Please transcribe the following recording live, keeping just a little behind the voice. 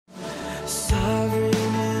sovereign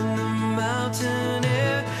in the mountain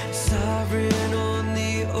air, sovereign on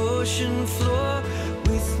the ocean floor,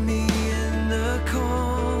 with me in the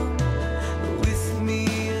calm, with me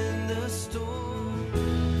in the storm.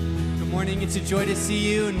 Good morning, it's a joy to see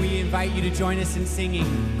you, and we invite you to join us in singing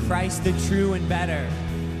Christ the True and Better.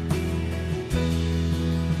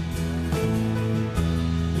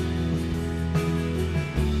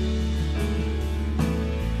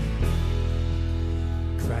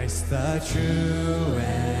 Christ the true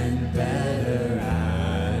and better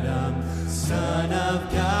Adam, Son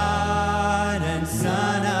of God and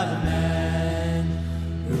Son of Man,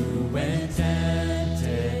 who when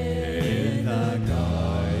tempted in the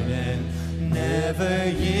garden never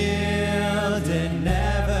yielded,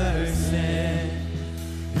 never sinned.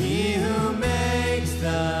 He who makes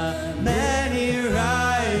the many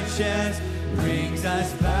righteous brings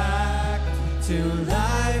us back to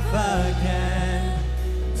life again.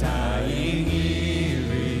 Dying he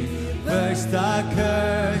reversed the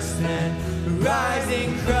curse and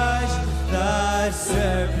rising crushed the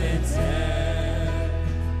serpent's head.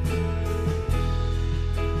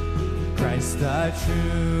 Christ the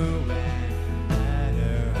true and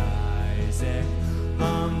better Isaac,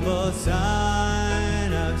 humble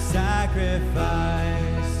son of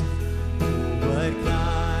sacrifice, who would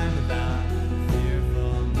climb the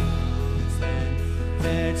fearful mountain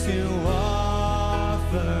there to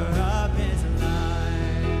offer up his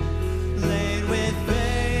life, laid with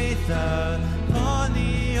faith upon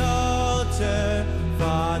the altar,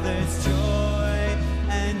 Father's joy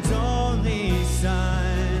and only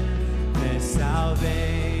Son. This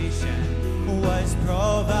salvation was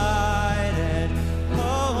provided.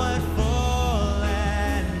 Oh, what full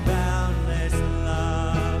and boundless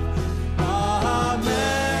love. Amen,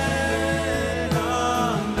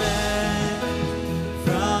 amen.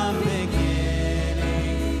 From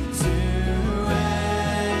beginning to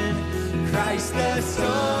end, Christ the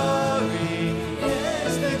story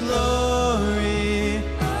is the glory.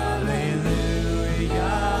 Hallelujah,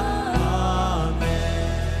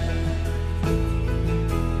 amen.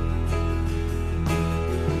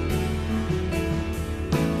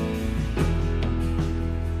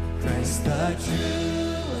 Christ the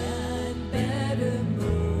true and better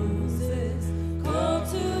Moses, called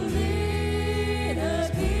to lead a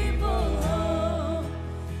people home,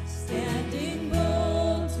 standing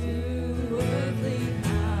bold to earthly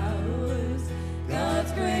powers,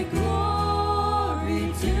 God's great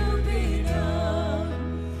glory to be known.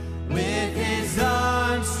 with his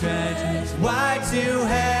arms stretched wide to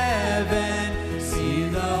heaven, see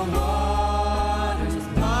the waters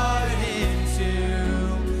part in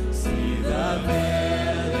two, see the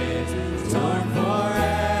veil is torn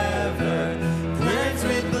forever, cleansed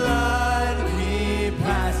with blood we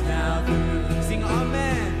pass now through. Sing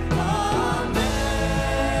amen, amen,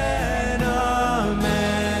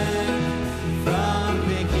 amen. From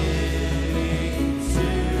beginning to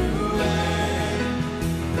end,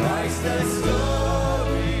 Christ the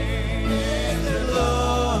story is the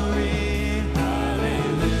glory.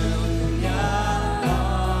 Hallelujah,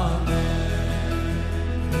 amen.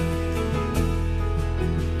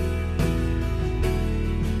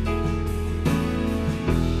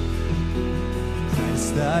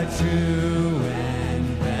 Christ the true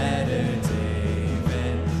and better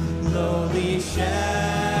David, lowly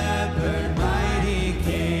shepherd, mighty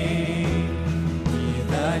king, be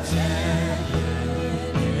the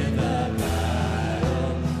champion in the battle,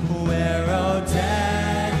 where, O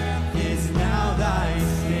death, is now thy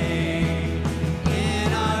sting.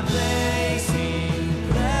 In our place he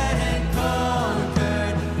bled and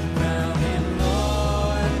conquered, crowned him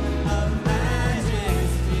Lord of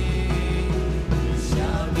majesty. He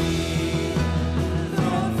shall be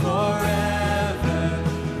throned forever,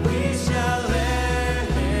 we shall let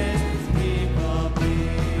his people be.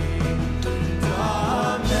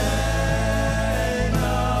 Amen,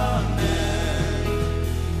 amen.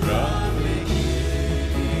 From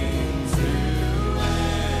beginning to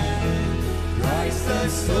end, Christ the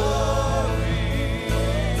story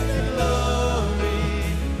is the glory.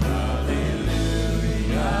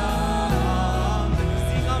 Hallelujah, amen.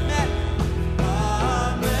 Sing amen.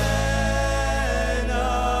 Amen,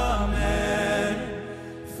 amen.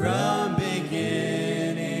 From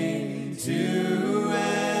beginning to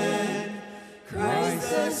end, Christ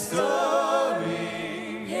the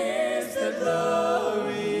story is the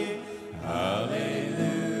glory.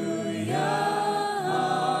 Hallelujah,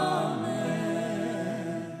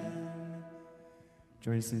 amen.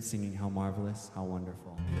 Join us in singing How Marvelous, How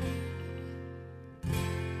Wonderful.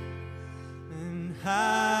 And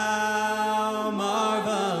how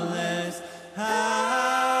marvelous,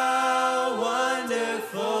 how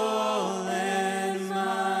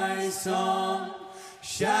song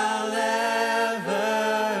shall ever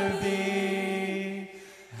be.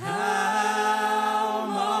 How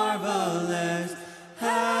marvelous,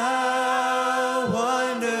 how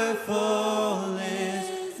wonderful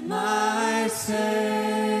is my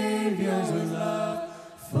Savior's love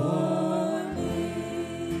for me.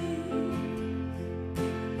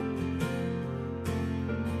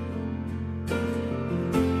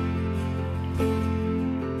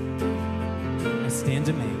 I stand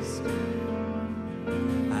amazed.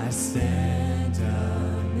 I stand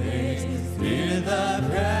amazed in the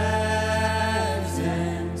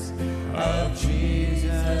presence of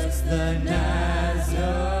Jesus the Nazarene,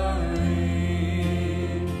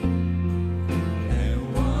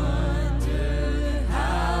 and wonder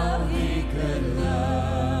how he could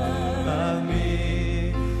love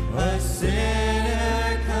me, a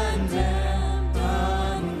sinner condemned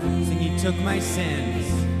unclean. So he took my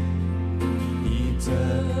sins. He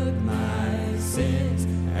took my sins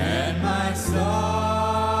and my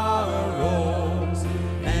sorrows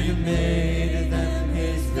and made them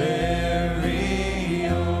his very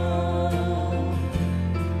own.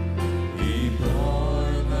 He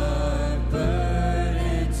bore the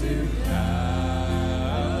burden to carry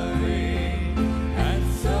and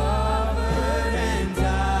suffered and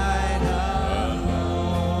died alone.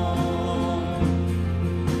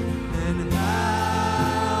 And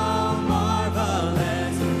how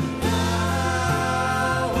marvelous,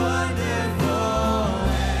 how wonderful,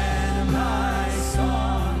 and my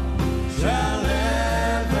song shall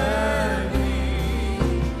ever be.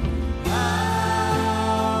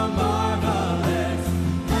 How marvelous,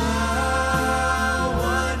 how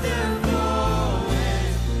wonderful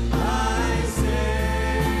is my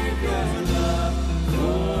Savior's love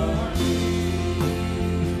for me.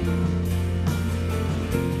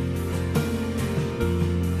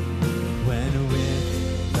 When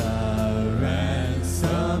with the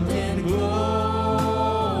ransomed in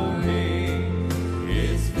glory,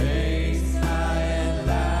 his face I at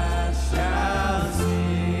last shall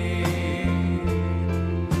see,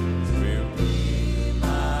 'twill be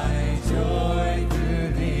my joy through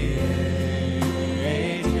the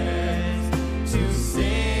ages to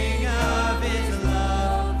sing of his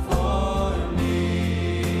love for me.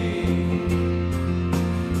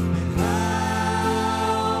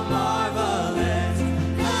 How marvelous,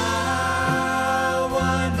 how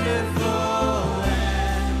wonderful, and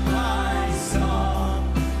my song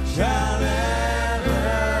shall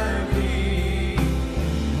ever be.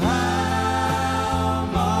 How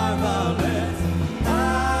marvelous, how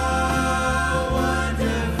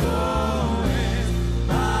wonderful is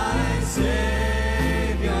my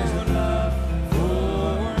Savior's love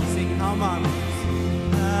for me. Sing how marvelous.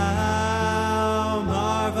 How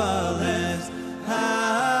marvelous, how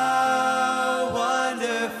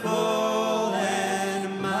wonderful,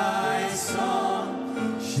 and my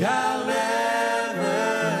song shall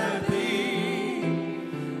ever be.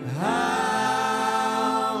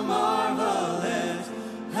 How marvelous,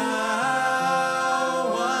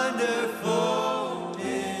 how wonderful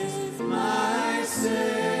is my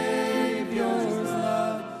Savior's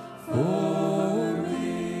love for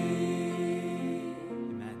me.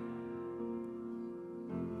 Amen.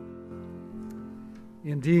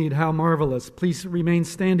 Indeed, how marvelous. Please remain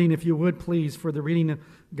standing, if you would, please, for the reading of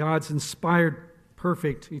God's inspired,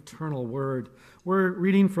 perfect, eternal word. We're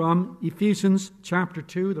reading from Ephesians chapter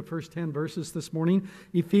 2, the first 10 verses this morning.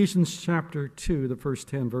 Ephesians chapter 2, the first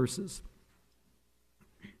 10 verses.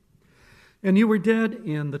 And you were dead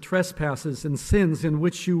in the trespasses and sins in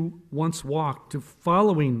which you once walked,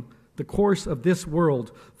 following the course of this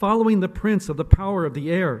world, following the prince of the power of the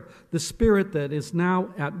air, the spirit that is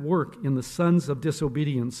now at work in the sons of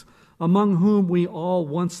disobedience, among whom we all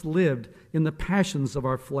once lived in the passions of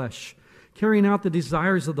our flesh, carrying out the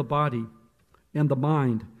desires of the body and the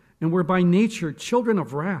mind, and were by nature children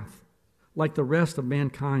of wrath, like the rest of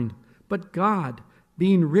mankind. But God,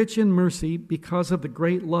 being rich in mercy because of the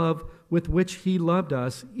great love with which he loved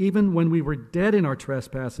us, even when we were dead in our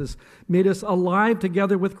trespasses, made us alive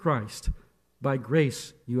together with Christ. By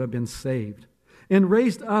grace you have been saved, and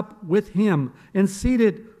raised up with him, and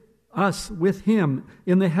seated us with him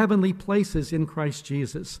in the heavenly places in Christ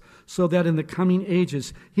Jesus, so that in the coming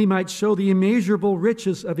ages he might show the immeasurable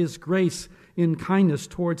riches of his grace in kindness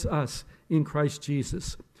towards us in Christ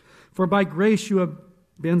Jesus. For by grace you have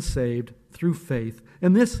been saved through faith,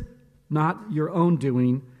 and this not your own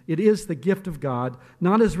doing. It is the gift of God,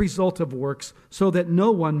 not as a result of works, so that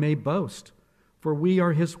no one may boast. For we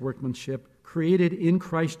are his workmanship, created in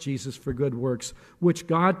Christ Jesus for good works, which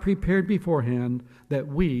God prepared beforehand that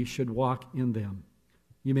we should walk in them.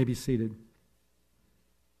 You may be seated.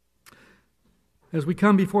 As we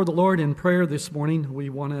come before the Lord in prayer this morning, we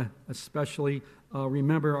want to especially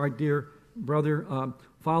remember our dear brother,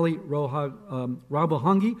 Fali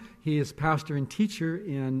Rabohangi. He is pastor and teacher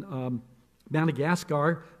in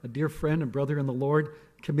Madagascar, a dear friend and brother in the Lord,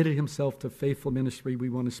 committed himself to faithful ministry. We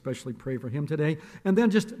want to especially pray for him today. And then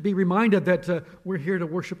just be reminded that we're here to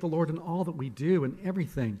worship the Lord in all that we do and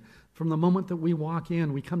everything. From the moment that we walk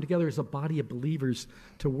in, we come together as a body of believers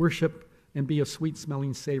to worship and be a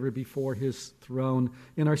sweet-smelling savor before his throne,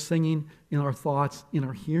 in our singing, in our thoughts, in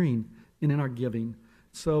our hearing, and in our giving.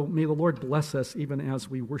 So may the Lord bless us even as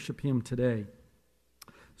we worship him today.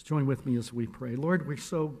 Let's join with me as we pray. Lord, we're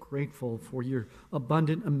so grateful for your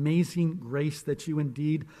abundant, amazing grace that you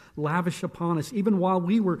indeed lavish upon us. Even while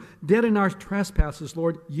we were dead in our trespasses,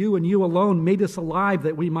 Lord, you and you alone made us alive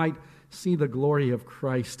that we might see the glory of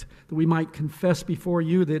Christ, that we might confess before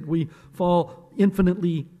you that we fall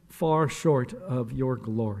infinitely far short of your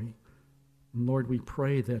glory. And Lord, we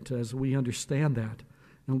pray that as we understand that,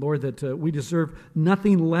 and Lord, that we deserve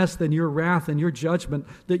nothing less than your wrath and your judgment,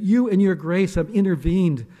 that you in your grace have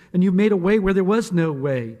intervened, and you've made a way where there was no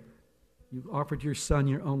way. You offered your Son,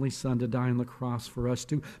 your only Son, to die on the cross for us,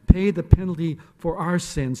 to pay the penalty for our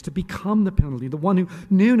sins, to become the penalty, the one who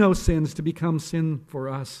knew no sins to become sin for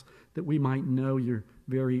us, that we might know your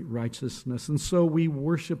very righteousness. And so we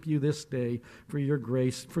worship you this day for your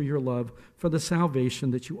grace, for your love, for the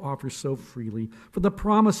salvation that you offer so freely, for the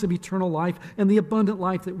promise of eternal life and the abundant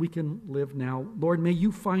life that we can live now. Lord, may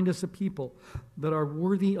you find us a people that are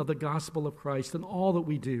worthy of the gospel of Christ in all that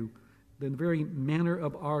we do, the very manner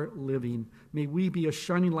of our living. May we be a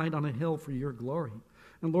shining light on a hill for your glory.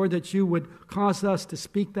 And Lord, that you would cause us to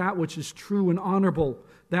speak that which is true and honorable,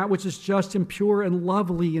 that which is just and pure and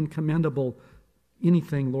lovely and commendable.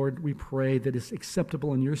 Anything, Lord, we pray that is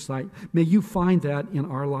acceptable in your sight. May you find that in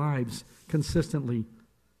our lives consistently.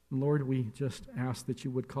 And Lord, we just ask that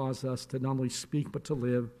you would cause us to not only speak but to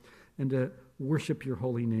live and to worship your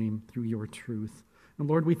holy name through your truth. And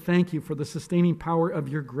Lord, we thank you for the sustaining power of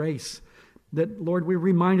your grace. That, Lord, we're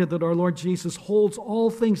reminded that our Lord Jesus holds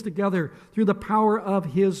all things together through the power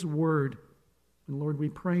of his word. And Lord, we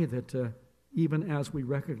pray that even as we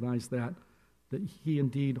recognize that he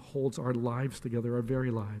indeed holds our lives together, our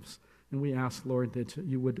very lives. And we ask, Lord, that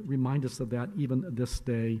you would remind us of that even this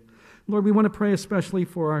day. Lord, we want to pray especially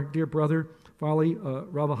for our dear brother, Fali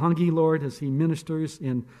Rabohangi, Lord, as he ministers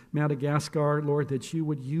in Madagascar, Lord, that you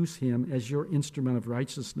would use him as your instrument of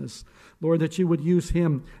righteousness. Lord, that you would use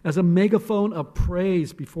him as a megaphone of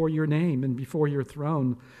praise before your name and before your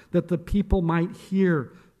throne, that the people might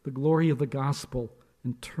hear the glory of the gospel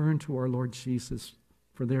and turn to our Lord Jesus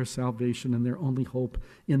for their salvation and their only hope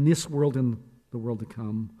in this world and the world to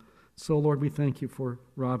come. So, Lord, we thank you for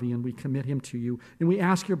Ravi, and we commit him to you, and we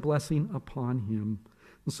ask your blessing upon him.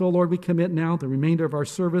 And so, Lord, we commit now the remainder of our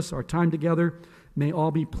service, our time together. May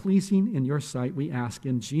all be pleasing in your sight, we ask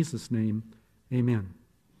in Jesus' name. Amen.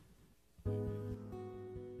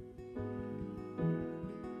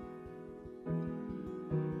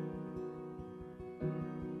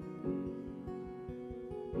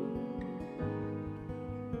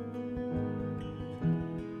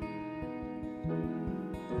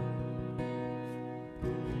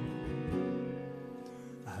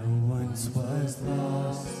 Was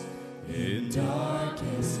lost in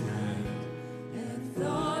darkest night and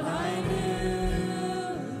thought I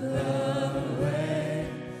knew the way,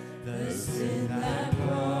 the sin that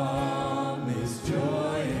promised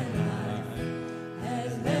joy and life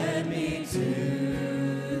has led me to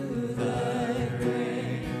the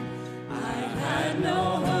grave. I had no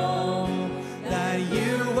hope that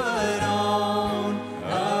you would own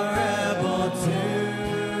a rebel to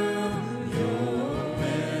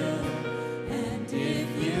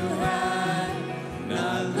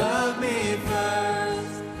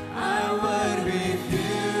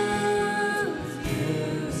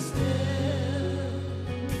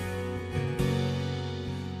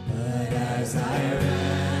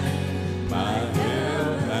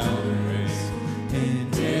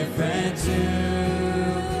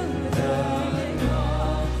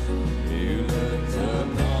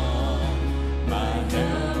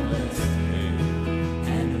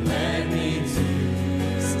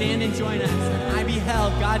join us. I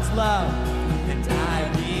beheld God's love, and I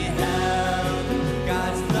beheld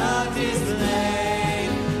God's love displayed.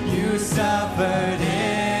 You suffered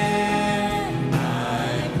in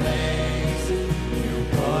my place. You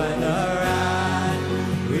bore the wrath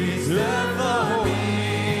reserved for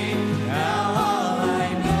me. Now all I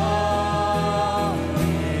know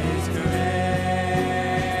is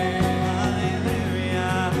grace.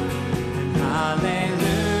 Hallelujah and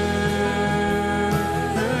hallelujah.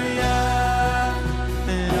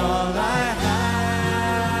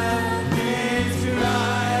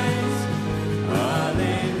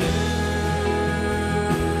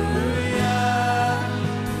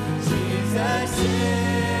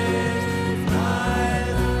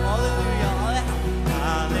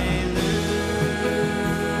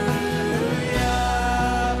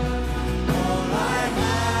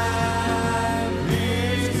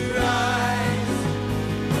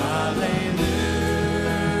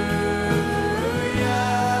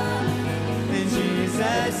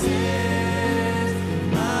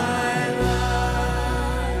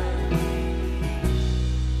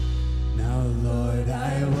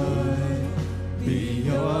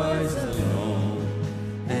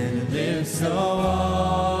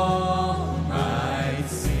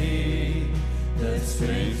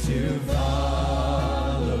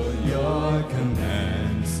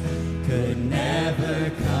 could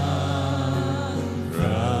never come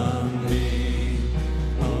from me.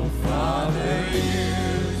 Oh, Father,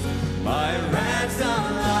 use my ransom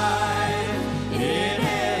life in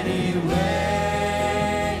any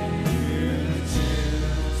way you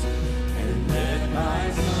choose, and let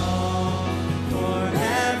my song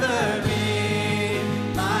forever be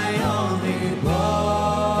my only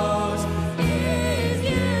boast is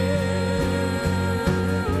you.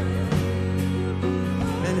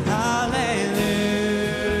 And hallelujah,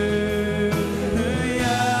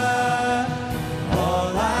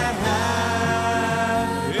 all I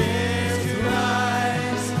have is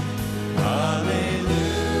Christ. Hallelujah,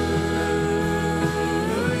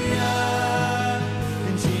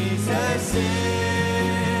 and Jesus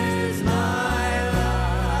is my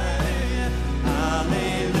life.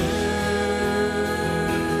 Hallelujah,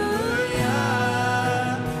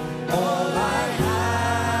 all I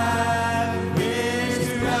have is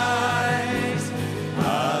Christ.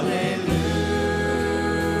 Hallelujah,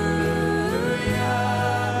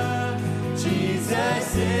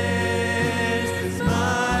 Jesus is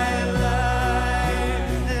my life.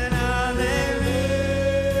 And hallelujah,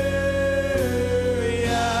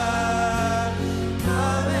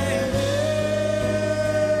 hallelujah,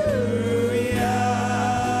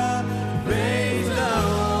 praise the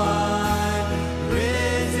one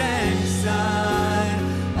risen Son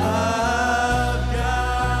of God.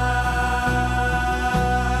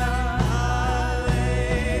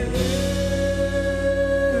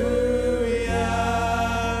 Hallelujah,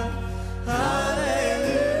 hallelujah,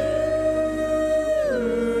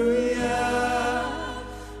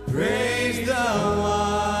 praise the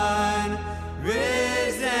one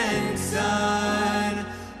risen Son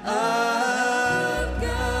of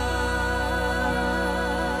God.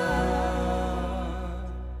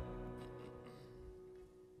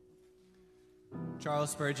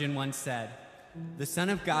 Charles Spurgeon once said, "The Son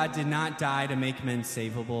of God did not die to make men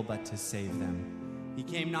savable, but to save them. He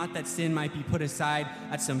came not that sin might be put aside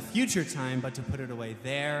at some future time, but to put it away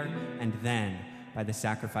there and then by the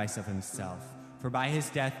sacrifice of himself. For by his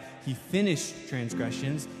death he finished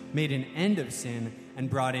transgressions, made an end of sin, and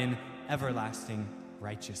brought in everlasting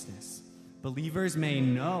righteousness." Believers may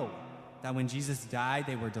know that when Jesus died,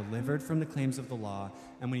 they were delivered from the claims of the law,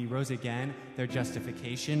 and when he rose again, their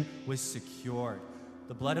justification was secured.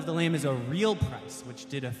 The blood of the Lamb is a real price, which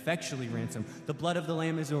did effectually ransom. The blood of the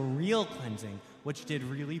Lamb is a real cleansing, which did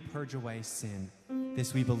really purge away sin.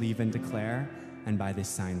 This we believe and declare, and by this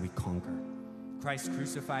sign we conquer. Christ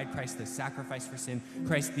crucified, Christ the sacrifice for sin,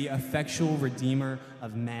 Christ the effectual redeemer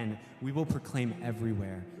of men, we will proclaim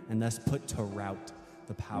everywhere, and thus put to rout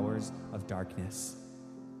the powers of darkness.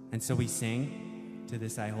 And so we sing, "To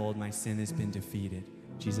this I hold, my sin has been defeated.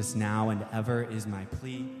 Jesus now and ever is my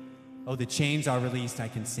plea. Oh, the chains are released, I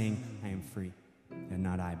can sing, I am free, and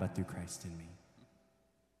not I, but through Christ in me."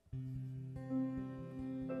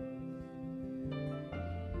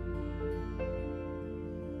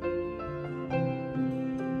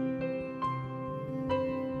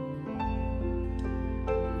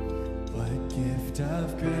 What gift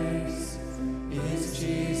of grace is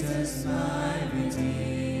Jesus my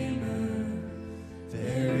Redeemer?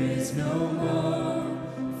 There is no more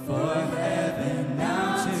for heaven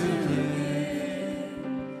now to give.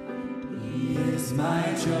 He is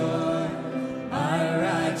my joy, my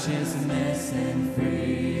righteousness and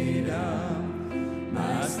freedom,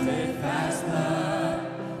 my steadfast love,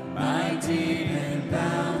 my deep and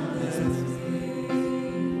boundless peace.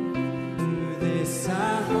 Through this I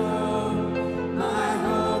hope, my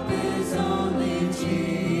hope is only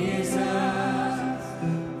Jesus.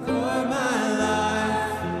 For my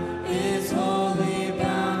life is wholly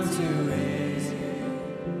bound to His.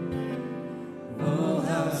 Oh,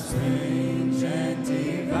 how strange and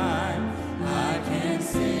divine! I can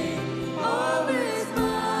sing, all is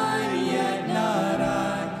mine, yet not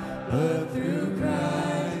I, but through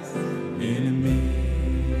Christ in me.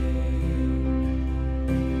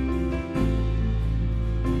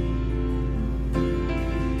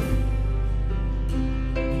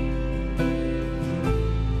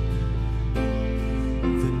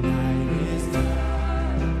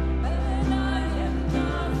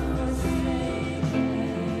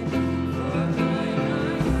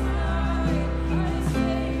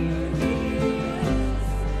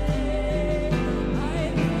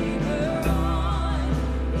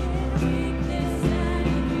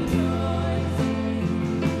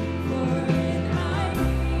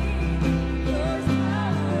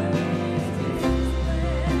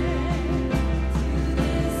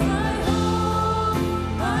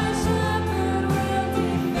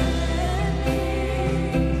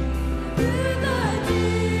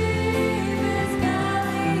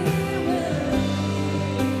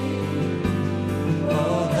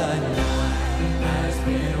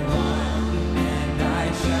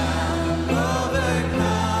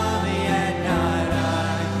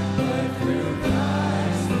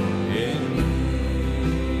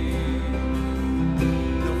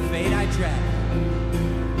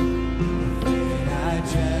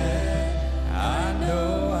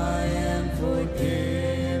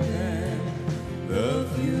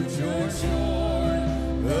 future sure,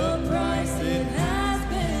 the price it has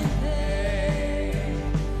been paid.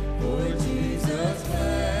 For Jesus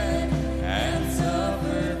bled and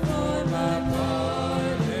suffered for my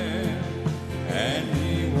pardon, and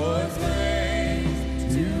he was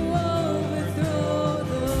raised to overthrow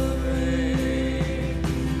the grave.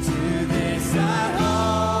 To this I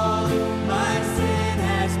hold, my sin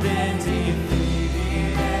has been defeated.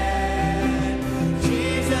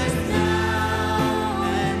 Jesus now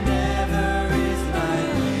and ever is my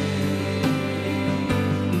name.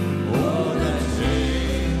 Oh, the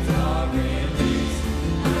chains are released.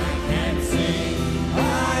 I can sing.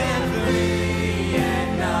 I am free, and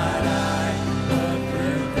not I, but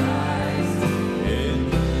through Christ in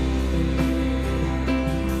me.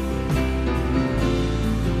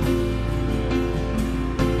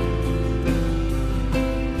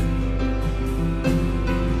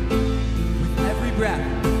 Every breath.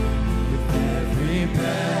 With every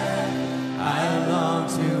breath, I long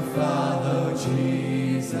to follow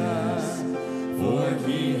Jesus, for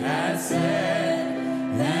he has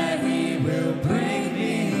said that he will bring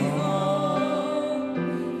me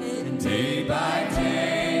home. And day by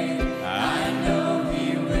day, I know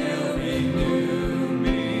he will renew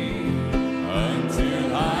me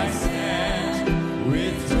until I stand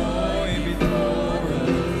with joy before the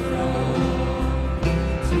throne.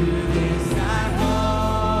 To this I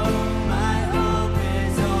hold, my hope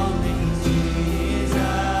is only Jesus.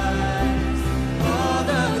 All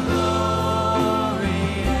the glory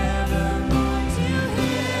evermore to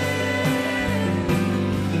him.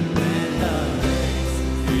 When the race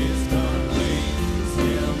is complete,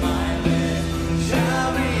 still my lips shall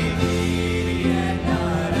repeat, yet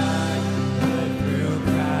not I, but through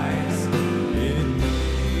Christ in me.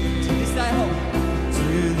 To this I hope. To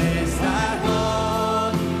this I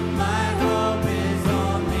hold, my hope is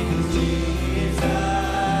only Jesus.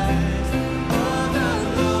 All the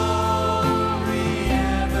glory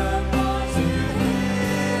evermore to him.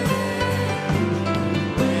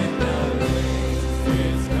 When the race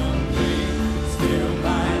is complete, still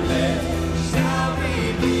my lips shall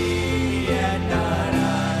repeat, yet not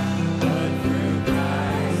I, but through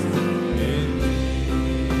Christ in me.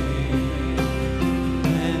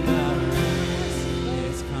 When the race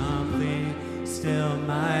is complete, still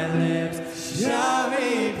my lips shall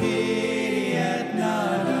repeat, yet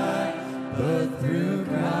not I, but through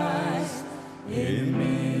Christ in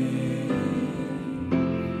me.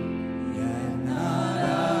 Yet not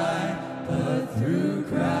I, but through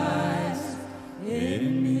Christ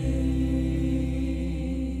in me.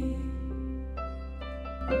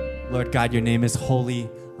 Lord God, your name is holy.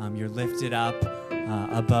 You're lifted up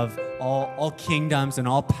above all kingdoms and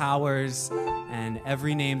all powers, and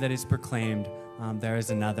every name that is proclaimed. There is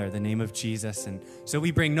another, the name of Jesus. And so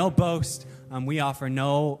we bring no boast. We offer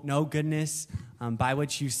no goodness by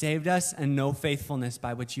which you saved us, and no faithfulness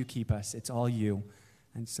by which you keep us. It's all you.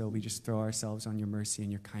 And so we just throw ourselves on your mercy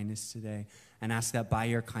and your kindness today, and ask that by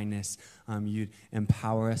your kindness, you'd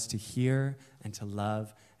empower us to hear and to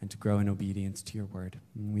love and to grow in obedience to your word.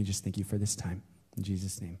 And we just thank you for this time. In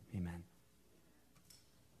Jesus' name, amen.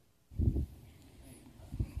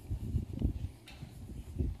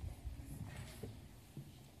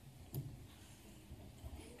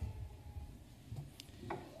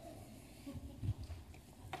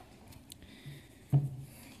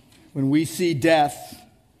 When we see death,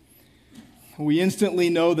 we instantly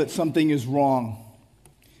know that something is wrong.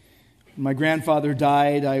 When my grandfather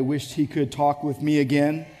died, I wished he could talk with me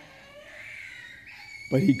again,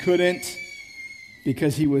 but he couldn't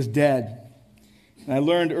because he was dead. And I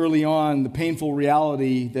learned early on the painful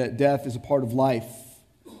reality that death is a part of life.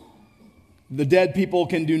 The dead people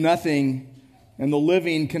can do nothing, and the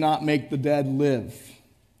living cannot make the dead live.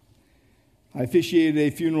 I officiated a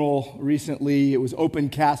funeral recently. It was open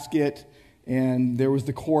casket, and there was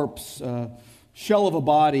the corpse, shell of a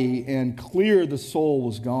body, and clear the soul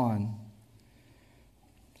was gone.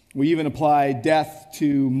 We even apply death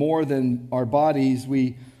to more than our bodies.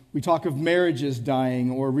 We talk of marriages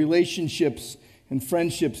dying, or relationships and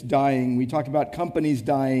friendships dying. We talk about companies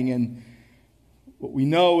dying, and what we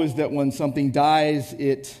know is that when something dies,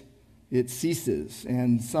 it ceases.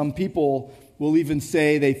 And some people will even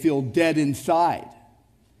say they feel dead inside.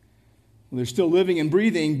 Well, they're still living and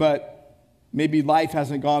breathing, but maybe life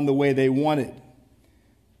hasn't gone the way they wanted.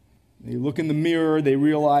 They look in the mirror, they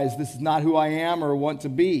realize this is not who I am or want to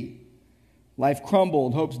be. Life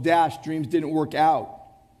crumbled, hopes dashed, dreams didn't work out.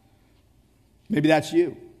 Maybe that's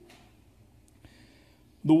you.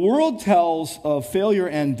 The world tells of failure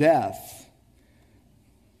and death.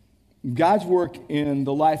 God's work in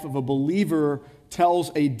the life of a believer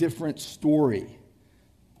tells a different story.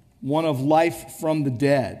 one of life from the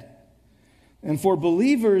dead. And for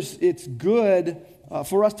believers, it's good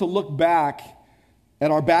for us to look back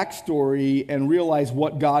at our backstory and realize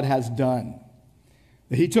what God has done.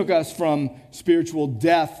 That He took us from spiritual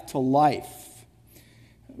death to life.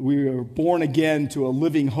 We were born again to a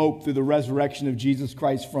living hope through the resurrection of Jesus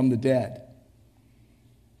Christ from the dead.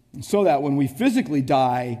 And so that when we physically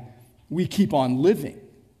die, we keep on living.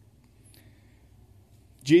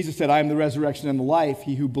 Jesus said, I am the resurrection and the life.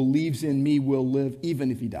 He who believes in me will live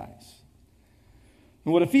even if he dies.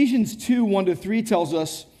 And what Ephesians 2, 1-3 tells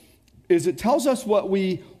us is it tells us what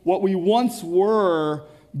we once were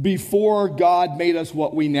before God made us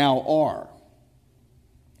what we now are.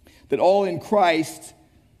 That all in Christ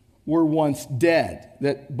were once dead.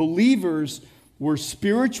 That believers were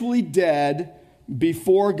spiritually dead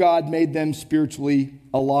before God made them spiritually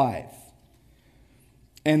alive.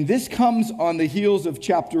 And this comes on the heels of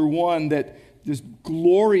chapter 1, that this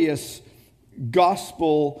glorious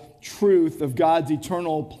gospel truth of God's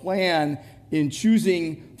eternal plan in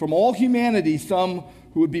choosing from all humanity some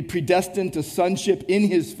who would be predestined to sonship in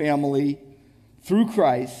His family through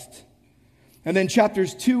Christ. And then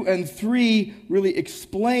chapters 2 and 3 really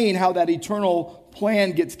explain how that eternal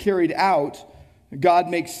plan gets carried out. God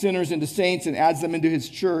makes sinners into saints and adds them into His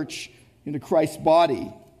church, into Christ's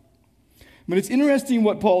body. But it's interesting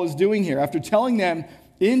what Paul is doing here. After telling them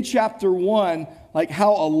in chapter 1, like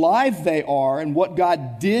how alive they are and what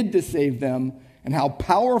God did to save them and how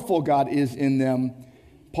powerful God is in them,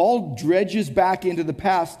 Paul dredges back into the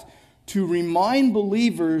past to remind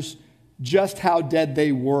believers just how dead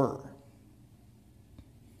they were.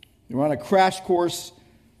 They were on a crash course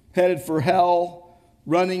headed for hell,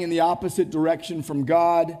 running in the opposite direction from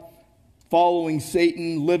God, following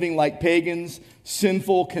Satan, living like pagans,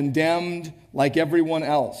 sinful, condemned like everyone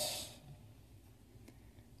else.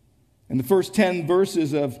 And the first 10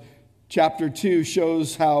 verses of chapter 2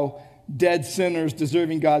 shows how dead sinners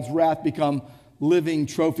deserving God's wrath become living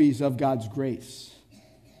trophies of God's grace.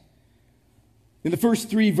 In the first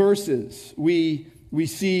 3 verses, we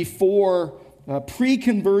see 4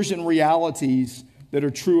 pre-conversion realities that are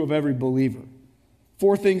true of every believer.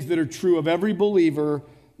 4 things that are true of every believer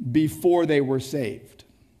before they were saved.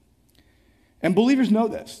 And believers know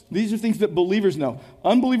this. These are things that believers know.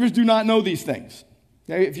 Unbelievers do not know these things.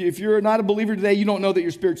 Okay? If you're not a believer today, you don't know that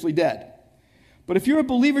you're spiritually dead. But if you're a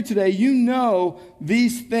believer today, you know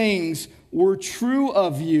these things were true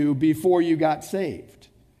of you before you got saved.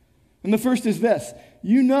 And the first is this: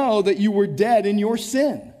 you know that you were dead in your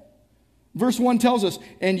sin. Verse 1 tells us,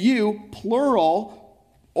 and you, plural,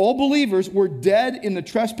 all believers, were dead in the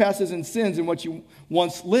trespasses and sins in which you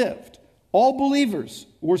once lived. All believers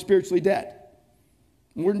were spiritually dead.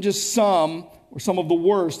 It weren't just some or some of the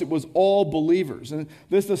worst. It was all believers. And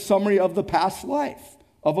this is a summary of the past life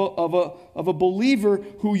of a believer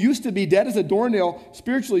who used to be dead as a doornail,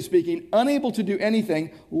 spiritually speaking, unable to do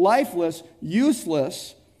anything, lifeless,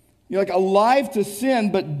 useless, like alive to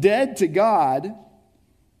sin but dead to God. It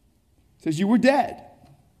says you were dead.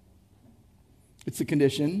 It's the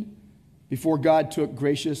condition before God took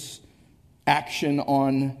gracious action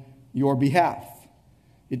on your behalf.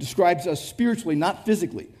 It describes us spiritually, not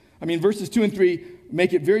physically. I mean, verses 2 and 3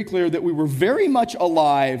 make it very clear that we were very much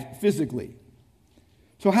alive physically.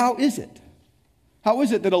 So how is it? How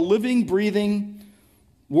is it that a living, breathing,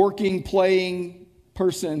 working, playing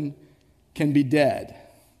person can be dead?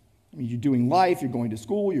 I mean, you're doing life, you're going to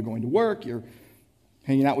school, you're going to work, you're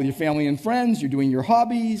hanging out with your family and friends, you're doing your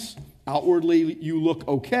hobbies. Outwardly, you look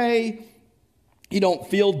okay. You don't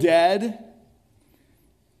feel dead.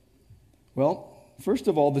 Well, first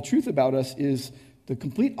of all, the truth about us is the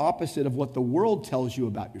complete opposite of what the world tells you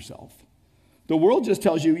about yourself. The world just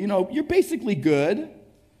tells you, you're basically good,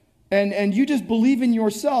 and you just believe in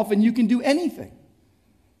yourself, and you can do anything.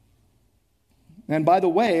 And by the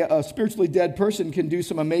way, a spiritually dead person can do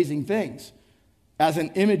some amazing things as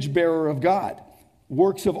an image bearer of God.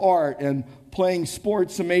 Works of art and playing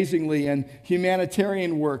sports amazingly and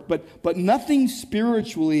humanitarian work, but nothing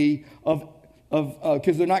spiritually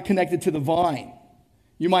because they're not connected to the vine.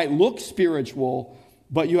 You might look spiritual,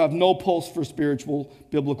 but you have no pulse for spiritual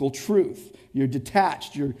biblical truth. You're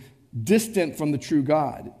detached. You're distant from the true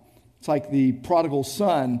God. It's like the prodigal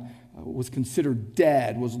son was considered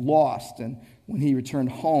dead, was lost, and when he returned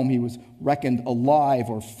home, he was reckoned alive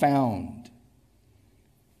or found.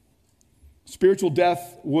 Spiritual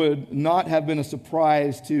death would not have been a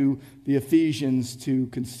surprise to the Ephesians to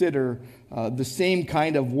consider. The same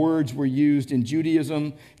kind of words were used in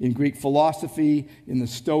Judaism, in Greek philosophy, in the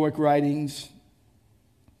Stoic writings.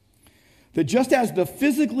 That just as the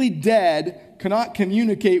physically dead cannot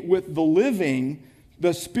communicate with the living,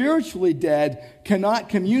 The spiritually dead cannot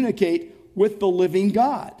communicate with the living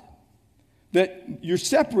God. That you're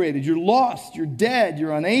separated, you're lost, you're dead,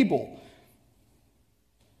 you're unable.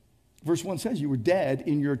 Verse 1 says you were dead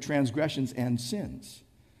in your transgressions and sins.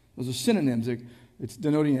 Those are synonyms. It's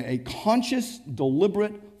denoting a conscious,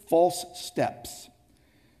 deliberate, false steps.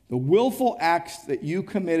 The willful acts that you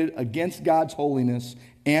committed against God's holiness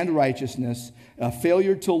and righteousness,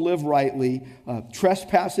 failure to live rightly.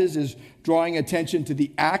 Trespasses is drawing attention to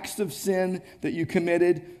the acts of sin that you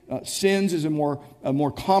committed. Sins is a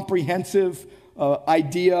more comprehensive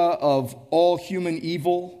idea of all human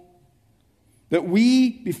evil. That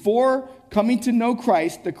we, before coming to know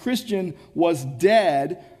Christ, the Christian was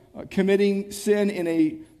dead, committing sin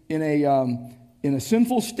in a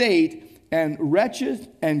sinful state, and wretched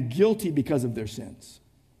and guilty because of their sins.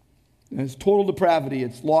 And it's total depravity,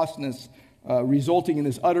 it's lostness, resulting in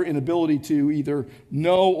this utter inability to either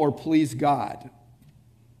know or please God.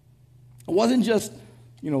 It wasn't just,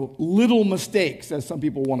 little mistakes, as some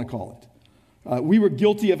people want to call it. We were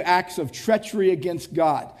guilty of acts of treachery against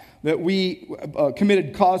God, that we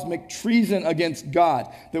committed cosmic treason against God,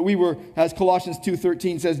 that we were, as Colossians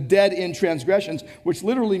 2:13 says, dead in transgressions, which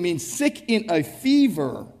literally means sick in a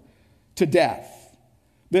fever to death.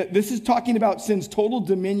 That this is talking about sin's total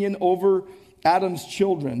dominion over Adam's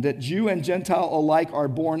children, that Jew and Gentile alike are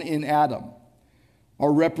born in Adam,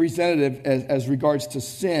 are representative as regards to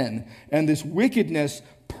sin. And this wickedness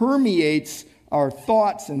permeates our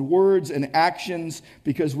thoughts and words and actions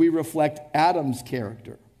because we reflect Adam's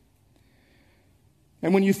character.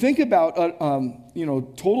 And when you think about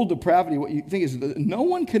total depravity, what you think is that no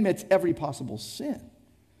one commits every possible sin.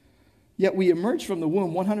 Yet we emerge from the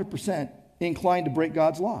womb 100% inclined to break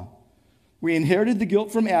God's law. We inherited the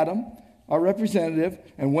guilt from Adam, our representative,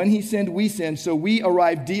 and when he sinned, we sinned. So we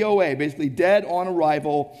arrived DOA, basically dead on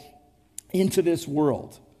arrival into this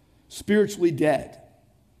world, spiritually dead.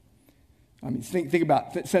 I mean, think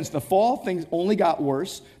about it. Since the fall, things only got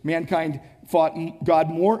worse. Mankind fought God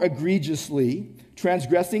more egregiously,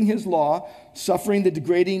 transgressing his law, suffering the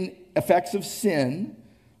degrading effects of sin.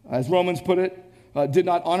 As Romans put it, did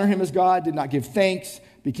not honor him as God, did not give thanks,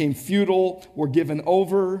 became futile, were given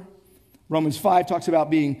over. Romans 5 talks about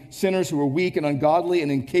being sinners who are weak and ungodly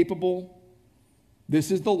and incapable. This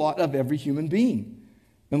is the lot of every human being,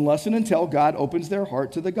 unless and until God opens their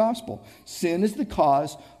heart to the gospel. Sin is the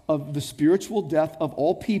cause of the spiritual death of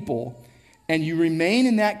all people, and you remain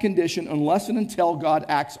in that condition unless and until God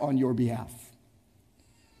acts on your behalf.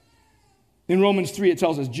 In Romans 3, it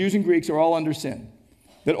tells us Jews and Greeks are all under sin,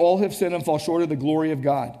 that all have sinned and fall short of the glory of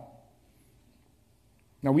God.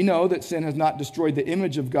 Now, we know that sin has not destroyed the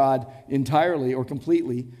image of God entirely or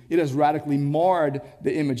completely. It has radically marred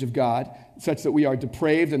the image of God, such that we are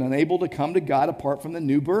depraved and unable to come to God apart from the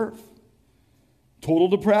new birth. Total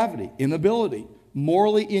depravity, inability,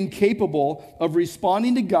 morally incapable of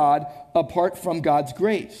responding to God apart from God's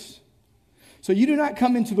grace. So you do not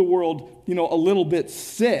come into the world, a little bit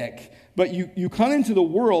sick, but you come into the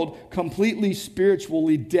world completely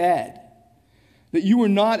spiritually dead. That you were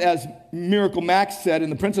not, as Miracle Max said in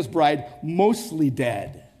The Princess Bride, mostly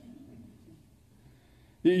dead.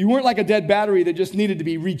 You weren't like a dead battery that just needed to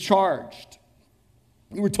be recharged.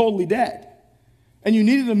 You were totally dead. And you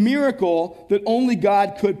needed a miracle that only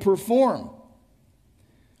God could perform.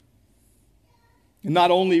 And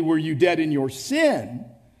not only were you dead in your sin,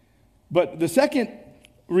 but the second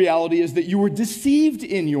reality is that you were deceived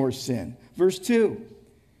in your sin. Verse 2,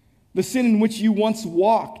 the sin in which you once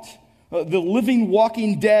walked, the living,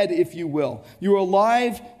 walking dead, if you will. You were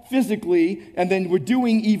alive physically and then were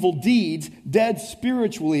doing evil deeds, dead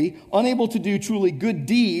spiritually, unable to do truly good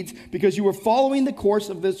deeds because you were following the course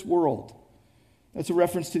of this world. That's a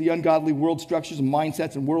reference to the ungodly world structures and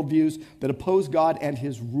mindsets and worldviews that oppose God and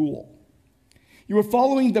his rule. You were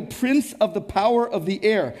following the prince of the power of the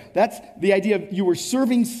air. That's the idea of you were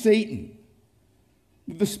serving Satan,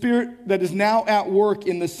 the spirit that is now at work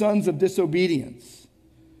in the sons of disobedience.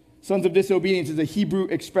 Sons of disobedience is a Hebrew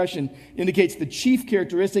expression, indicates the chief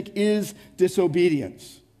characteristic is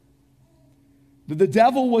disobedience. The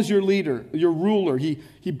devil was your leader, your ruler.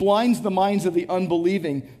 He blinds the minds of the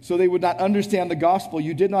unbelieving so they would not understand the gospel.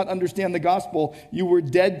 You did not understand the gospel. You were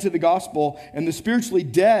dead to the gospel. And the spiritually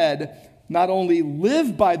dead not only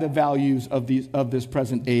live by the values of this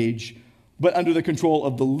present age, but under the control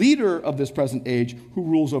of the leader of this present age who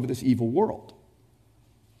rules over this evil world.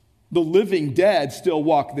 The living dead still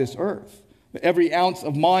walk this earth. Every ounce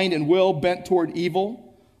of mind and will bent toward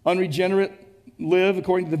evil, unregenerate live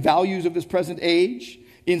according to the values of this present age,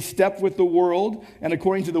 in step with the world, and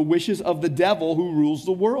according to the wishes of the devil who rules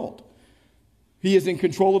the world. He is in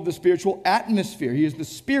control of the spiritual atmosphere. He is the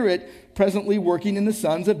spirit presently working in the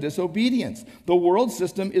sons of disobedience. The world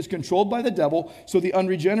system is controlled by the devil, so the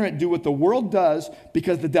unregenerate do what the world does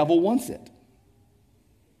because the devil wants it.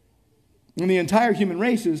 And the entire human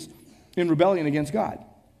race is in rebellion against God.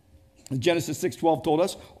 Genesis 6:12 told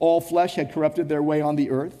us all flesh had corrupted their way on the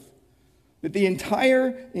earth, that the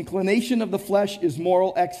entire inclination of the flesh is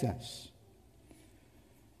moral excess.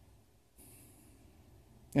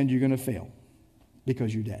 And you're going to fail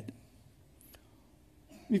because you're dead.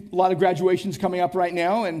 A lot of graduations coming up right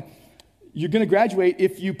now, and you're going to graduate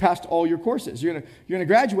if you passed all your courses. You're going to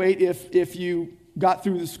graduate if you got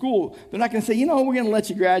through the school. They're not going to say, we're going to let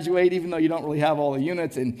you graduate even though you don't really have all the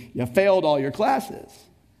units and you failed all your classes.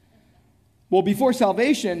 Well, before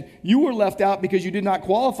salvation, you were left out because you did not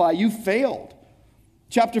qualify. You failed.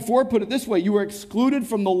 Chapter 4 put it this way: you were excluded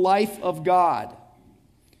from the life of God.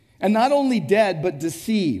 And not only dead, but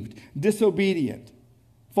deceived, disobedient,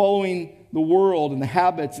 following the world and the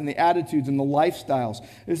habits and the attitudes and the lifestyles.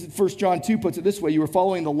 1 John 2 puts it this way: you were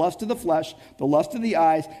following the lust of the flesh, the lust of the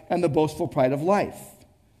eyes, and the boastful pride of life.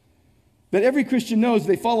 That every Christian knows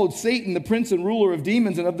they followed Satan, the prince and ruler of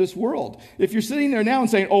demons and of this world. If you're sitting there now and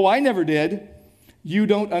saying, I never did, you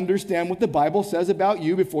don't understand what the Bible says about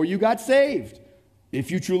you before you got saved,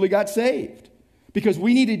 if you truly got saved. Because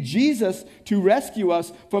we needed Jesus to rescue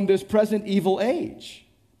us from this present evil age.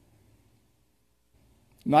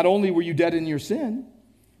 Not only were you dead in your sin,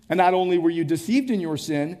 and not only were you deceived in your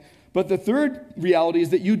sin, but the third reality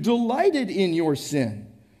is that you delighted in your sin.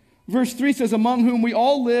 Verse 3 says, among whom we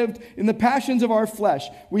all lived in the passions of our flesh.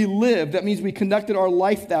 We lived. That means we conducted our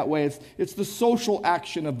life that way. It's the social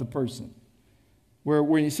action of the person. Where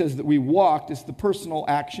he says that we walked, it's the personal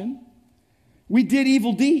action. We did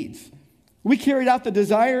evil deeds. We carried out the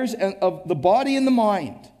desires of the body and the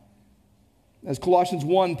mind. As Colossians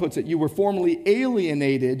 1 puts it, you were formerly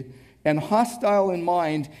alienated and hostile in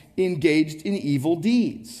mind, engaged in evil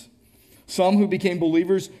deeds. Some who became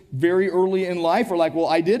believers very early in life are like,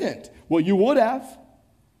 I didn't. Well, you would have.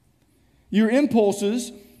 Your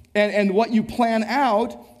impulses and what you plan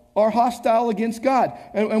out are hostile against God.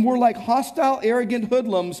 And we're like hostile, arrogant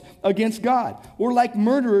hoodlums against God. We're like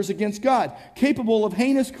murderers against God, capable of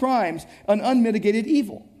heinous crimes and unmitigated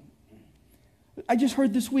evil. I just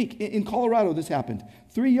heard this week in Colorado this happened.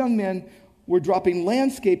 3 young men were dropping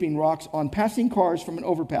landscaping rocks on passing cars from an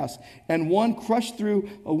overpass, and one crushed through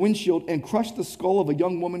a windshield and crushed the skull of a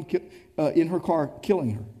young woman in her car,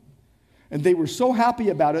 killing her. And they were so happy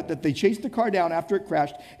about it that they chased the car down after it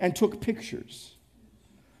crashed and took pictures.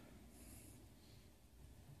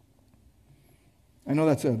 I know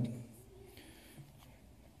that's a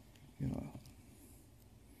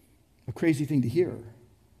crazy thing to hear.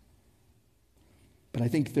 But I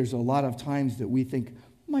think there's a lot of times that we think,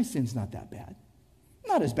 my sin's not that bad.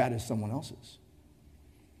 Not as bad as someone else's.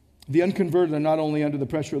 The unconverted are not only under the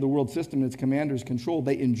pressure of the world system and its commanders' control,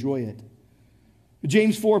 they enjoy it.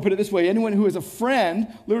 James 4 put it this way: anyone who is a friend,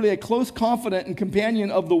 literally a close confidant and companion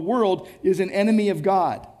of the world, is an enemy of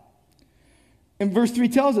God. And verse 3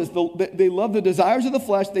 tells us they love the desires of the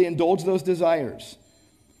flesh, they indulge those desires.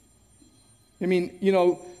 I mean,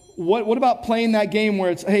 what about playing that game where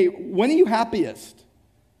it's, hey, when are you happiest?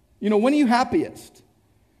 When are you happiest?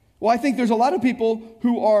 Well, I think there's a lot of people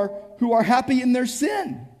who are happy in their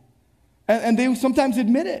sin. And they sometimes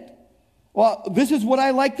admit it. Well, this is what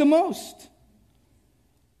I like the most.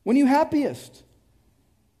 When are you happiest?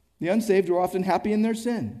 The unsaved are often happy in their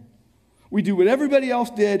sin. We do what everybody else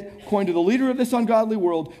did according to the leader of this ungodly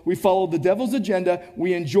world. We followed the devil's agenda.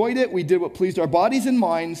 We enjoyed it. We did what pleased our bodies and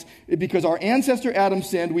minds. Because our ancestor Adam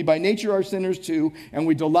sinned, we by nature are sinners too. And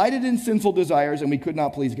we delighted in sinful desires, and we could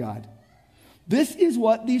not please God. This is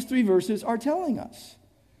what these 3 verses are telling us.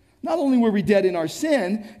 Not only were we dead in our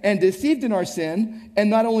sin and deceived in our sin, and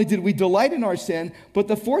not only did we delight in our sin, but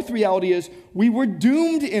the fourth reality is we were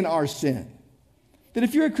doomed in our sin. That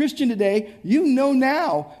if you're a Christian today, you know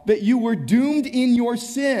now that you were doomed in your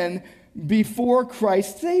sin before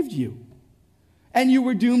Christ saved you. And you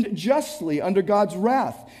were doomed justly under God's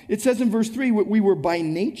wrath. It says in verse 3, we were by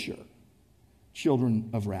nature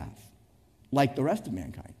children of wrath, like the rest of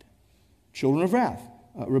mankind. Children of wrath,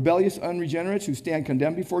 rebellious unregenerates who stand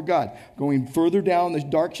condemned before God, going further down this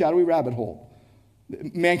dark, shadowy rabbit hole.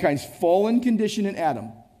 Mankind's fallen condition in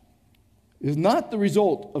Adam is not the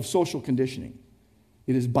result of social conditioning.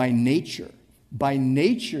 It is by nature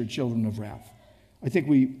children of wrath. I think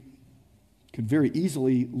we could very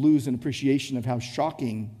easily lose an appreciation of how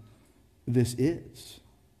shocking this is.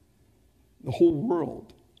 The whole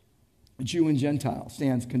world, Jew and Gentile,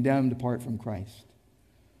 stands condemned apart from Christ.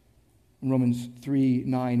 In Romans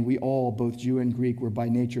 3:9, we all, both Jew and Greek, were by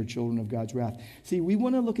nature children of God's wrath. See, we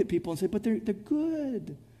want to look at people and say, but they're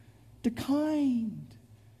good. They're kind.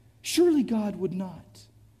 Surely God would not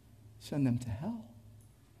send them to hell.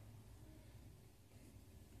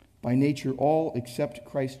 By nature, all except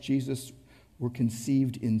Christ Jesus were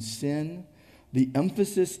conceived in sin. The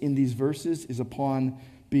emphasis in these verses is upon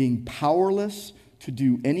being powerless to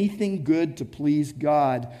do anything good to please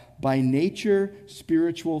God. By nature,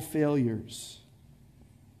 spiritual failures.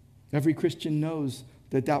 Every Christian knows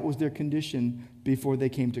that that was their condition before they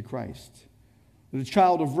came to Christ. The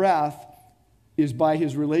child of wrath is by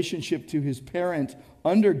his relationship to his parent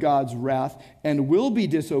under God's wrath and will be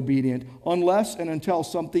disobedient unless and until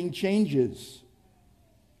something changes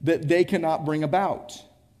that they cannot bring about.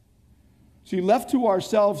 See, left to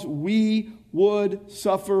ourselves, we would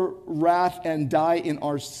suffer wrath and die in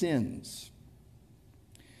our sins.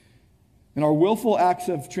 And our willful acts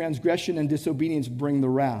of transgression and disobedience bring the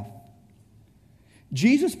wrath.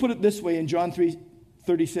 Jesus put it this way in John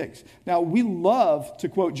 3:36. Now, we love to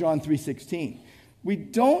quote John 3:16. We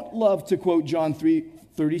don't love to quote John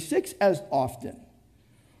 3:36 as often.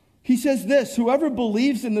 He says this, whoever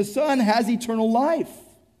believes in the Son has eternal life.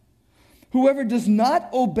 Whoever does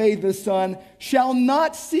not obey the Son shall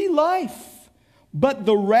not see life, but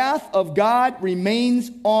the wrath of God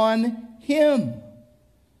remains on him.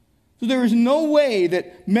 So there is no way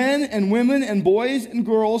that men and women and boys and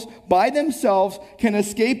girls by themselves can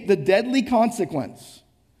escape the deadly consequence.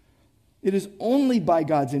 It is only by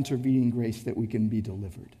God's intervening grace that we can be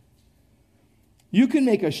delivered. You can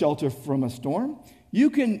make a shelter from a storm. You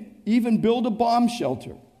can even build a bomb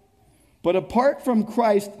shelter. But apart from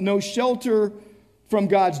Christ, no shelter from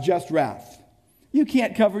God's just wrath. You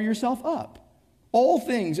can't cover yourself up. All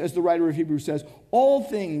things, as the writer of Hebrews says, all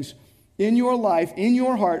things in your life, in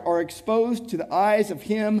your heart, are exposed to the eyes of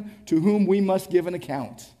him to whom we must give an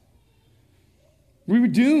account. We were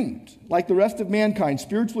doomed, like the rest of mankind,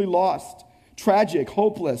 spiritually lost, tragic,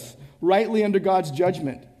 hopeless, rightly under God's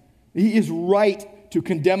judgment. He is right to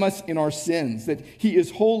condemn us in our sins, that he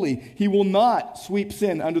is holy. He will not sweep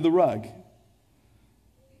sin under the rug.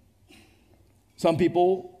 Some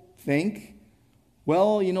people think,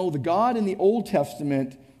 well, you know, the God in the Old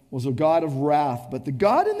Testament was a God of wrath, but the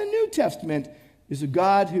God in the New Testament is a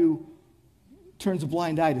God who turns a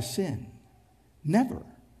blind eye to sin. Never.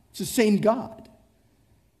 It's the same God.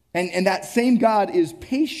 And that same God is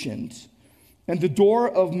patient, and the door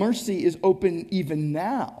of mercy is open even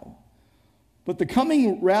now. But the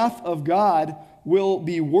coming wrath of God will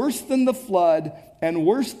be worse than the flood and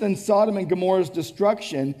worse than Sodom and Gomorrah's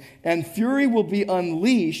destruction, and fury will be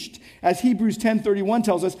unleashed. As Hebrews 10:31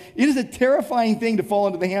 tells us, it is a terrifying thing to fall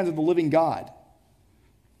into the hands of the living God.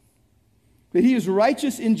 That he is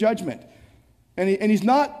righteous in judgment, and he's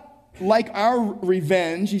not like our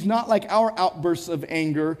revenge. He's not like our outbursts of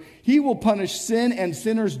anger. He will punish sin and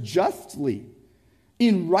sinners justly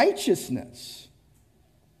in righteousness.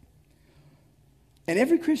 And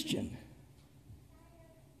every Christian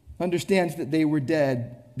understands that they were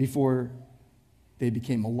dead before they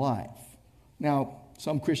became alive. Now,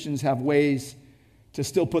 some Christians have ways to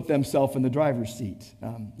still put themselves in the driver's seat.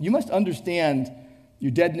 You must understand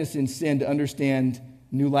your deadness in sin to understand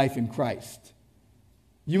new life in Christ.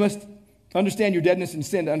 You must understand your deadness in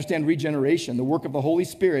sin to understand regeneration, the work of the Holy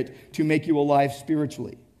Spirit to make you alive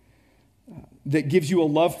spiritually, that gives you a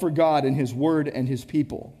love for God and his word and his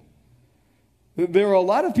people. There are a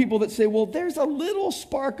lot of people that say, well, there's a little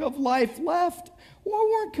spark of life left. Well,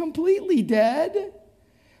 we weren't completely dead.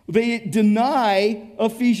 They deny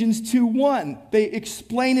Ephesians 2:1. They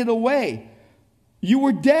explain it away. You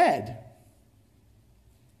were dead.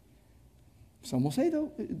 Some will say,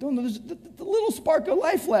 though, there's the little spark of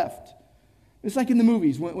life left. It's like in the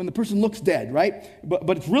movies when the person looks dead, right?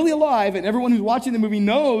 But it's really alive, and everyone who's watching the movie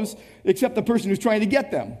knows except the person who's trying to get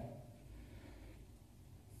them.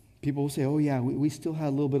 People will say, oh yeah, we still have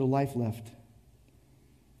a little bit of life left.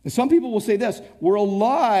 And some people will say this, we're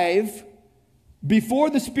alive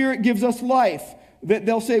before the Spirit gives us life. That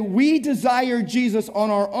they'll say, we desire Jesus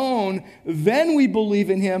on our own, then we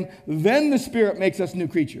believe in him, then the Spirit makes us new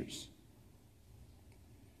creatures.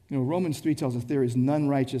 You know, Romans 3 tells us there is none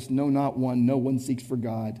righteous, no, not one. No one seeks for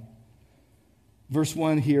God. Verse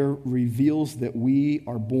 1 here reveals that we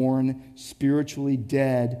are born spiritually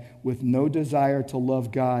dead with no desire to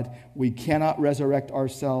love God. We cannot resurrect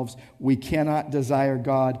ourselves. We cannot desire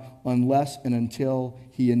God unless and until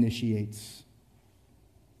he initiates.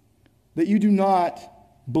 That you do not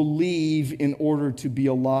believe in order to be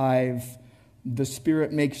alive. The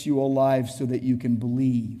Spirit makes you alive so that you can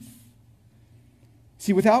believe.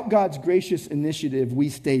 See, without God's gracious initiative, we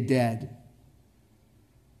stay dead.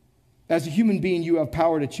 As a human being, you have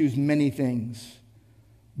power to choose many things,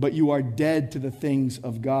 but you are dead to the things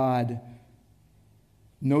of God.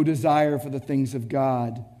 No desire for the things of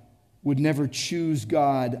God, would never choose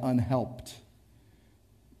God unhelped.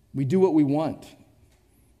 We do what we want.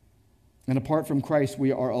 And apart from Christ,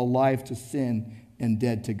 we are alive to sin and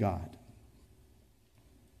dead to God.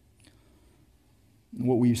 And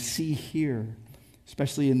what we see here,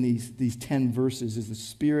 especially in these 10 verses, is the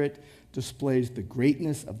Spirit displays the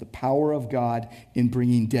greatness of the power of God in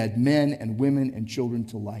bringing dead men and women and children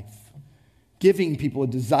to life, giving people a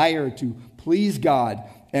desire to please God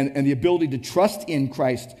and the ability to trust in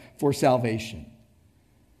Christ for salvation.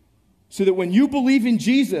 So that when you believe in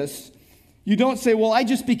Jesus, you don't say, well, I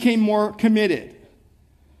just became more committed.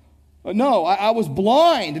 No, I was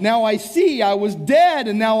blind, and now I see. I was dead,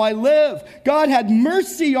 and now I live. God had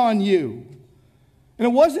mercy on you. And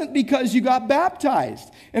it wasn't because you got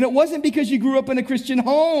baptized. And it wasn't because you grew up in a Christian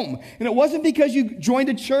home. And it wasn't because you joined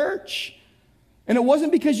a church. And it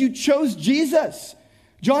wasn't because you chose Jesus.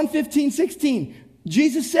 John 15:16,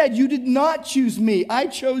 Jesus said, you did not choose me. I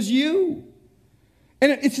chose you.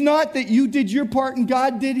 And it's not that you did your part and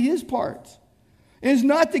God did his part. It is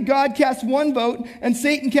not that God cast one vote and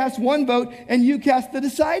Satan cast one vote and you cast the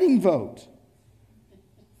deciding vote.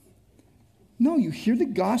 No, you hear the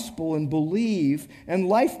gospel and believe, and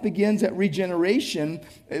life begins at regeneration.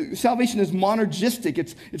 Salvation is monergistic.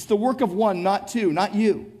 It's the work of one, not two, not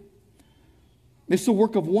you. It's the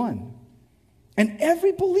work of one. And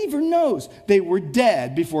every believer knows they were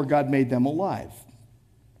dead before God made them alive.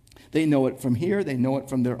 They know it from here. They know it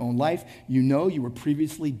from their own life. You know you were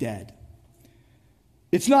previously dead.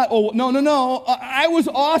 It's not, oh, no. I was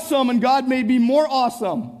awesome and God made me more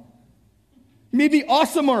awesome. Maybe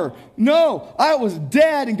awesomer. No, I was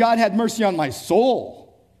dead and God had mercy on my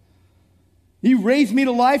soul. He raised me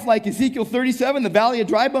to life like Ezekiel 37, the valley of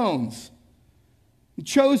dry bones. He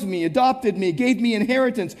chose me, adopted me, gave me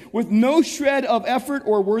inheritance with no shred of effort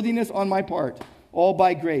or worthiness on my part. All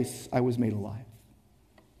by grace I was made alive.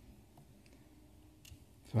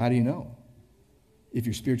 So how do you know if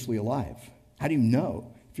you're spiritually alive? How do you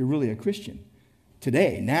know if you're really a Christian?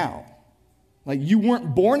 Today, now. Like, you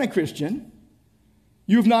weren't born a Christian.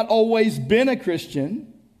 You have not always been a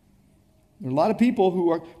Christian. There are a lot of people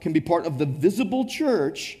who can be part of the visible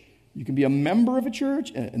church. You can be a member of a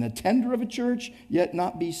church, an attender of a church, yet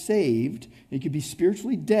not be saved. You could be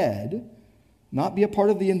spiritually dead, not be a part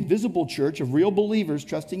of the invisible church of real believers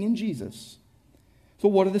trusting in Jesus. So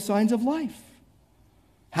what are the signs of life?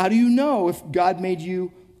 How do you know if God made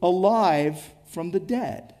you alive from the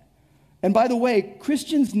dead? And by the way,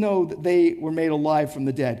 Christians know that they were made alive from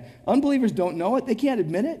the dead. Unbelievers don't know it. They can't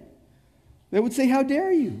admit it. They would say, how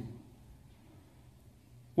dare you?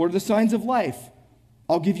 What are the signs of life?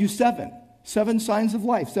 I'll give you 7. 7 signs of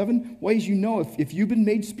life. 7 ways you know if you've been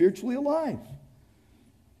made spiritually alive.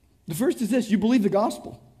 The first is this: you believe the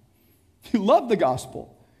gospel. You love the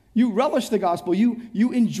gospel. You relish the gospel.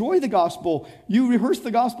 You enjoy the gospel. You rehearse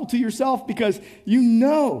the gospel to yourself because you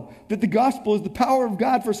know that the gospel is the power of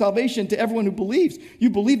God for salvation to everyone who believes. You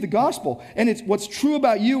believe the gospel. And it's what's true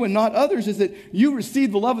about you and not others is that you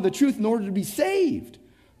received the love of the truth in order to be saved.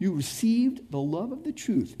 You received the love of the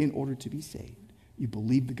truth in order to be saved. You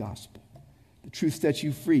believe the gospel. The truth sets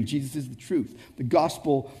you free. Jesus is the truth. The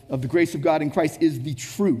gospel of the grace of God in Christ is the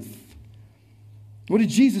truth. What did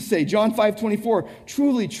Jesus say? John 5:24,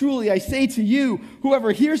 truly, truly, I say to you,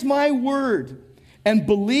 whoever hears my word and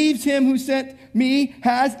believes him who sent me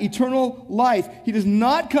has eternal life. He does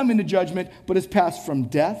not come into judgment, but has passed from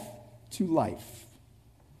death to life.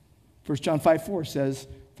 1 John 5:4 says,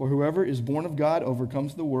 for whoever is born of God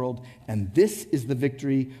overcomes the world, and this is the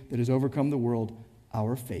victory that has overcome the world,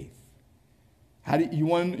 our faith. How do you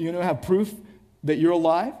want to have proof that you're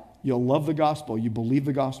alive? You'll love the gospel. You believe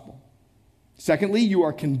the gospel. Secondly, you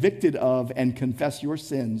are convicted of and confess your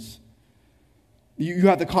sins. You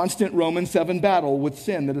have the constant Romans 7 battle with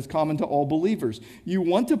sin that is common to all believers. You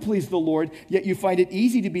want to please the Lord, yet you find it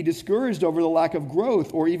easy to be discouraged over the lack of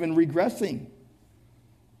growth or even regressing.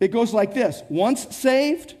 It goes like this: once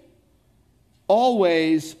saved,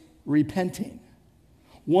 always repenting.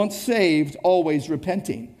 Once saved, always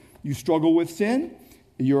repenting. You struggle with sin.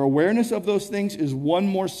 Your awareness of those things is one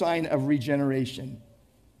more sign of regeneration.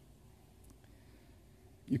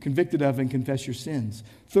 You're convicted of and confess your sins.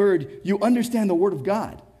 Third, you understand the Word of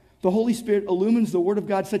God. The Holy Spirit illumines the Word of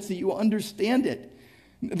God such that you understand it.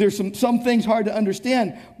 There's some things hard to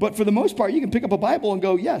understand, but for the most part, you can pick up a Bible and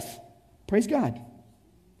go, yes, praise God.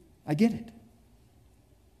 I get it.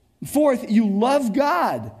 Fourth, you love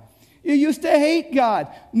God. You used to hate God.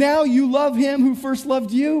 Now you love him who first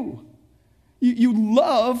loved you. You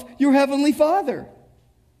love your heavenly Father.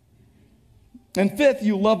 And fifth,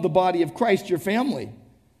 you love the body of Christ, your family.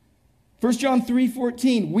 1 John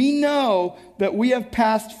 3:14, we know that we have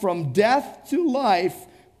passed from death to life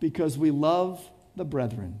because we love the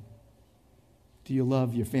brethren. Do you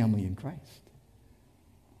love your family in Christ?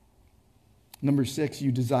 Number 6,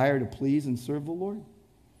 you desire to please and serve the Lord.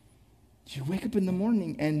 You wake up in the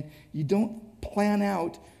morning and you don't plan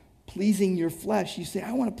out pleasing your flesh. You say,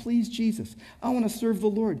 I want to please Jesus. I want to serve the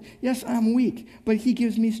Lord. Yes, I'm weak, but he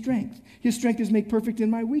gives me strength. His strength is made perfect in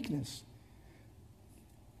my weakness.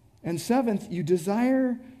 And 7th, you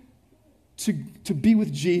desire to be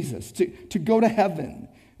with Jesus, to go to heaven.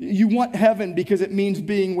 You want heaven because it means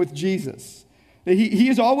being with Jesus. He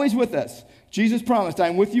is always with us. Jesus promised,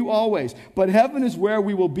 I'm with you always. But heaven is where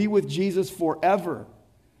we will be with Jesus forever.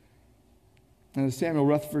 And as Samuel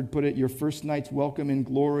Rutherford put it, your first night's welcome in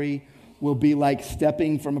glory will be like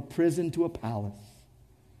stepping from a prison to a palace.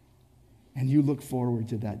 And you look forward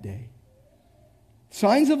to that day.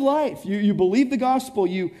 Signs of life. You believe the gospel.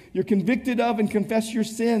 You're convicted of and confess your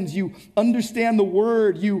sins. You understand the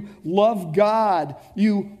word. You love God.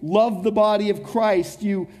 You love the body of Christ.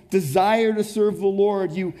 You desire to serve the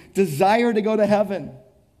Lord. You desire to go to heaven.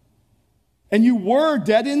 And you were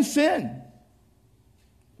dead in sin.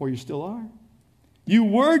 Or you still are. You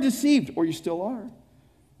were deceived. Or you still are.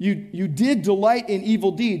 You did delight in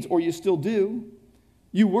evil deeds. Or you still do.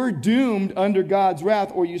 You were doomed under God's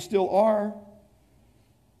wrath. Or you still are.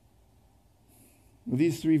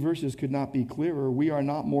 These 3 verses could not be clearer. We are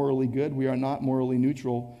not morally good. We are not morally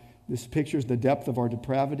neutral. This pictures the depth of our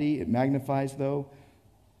depravity. It magnifies, though,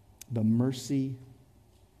 the mercy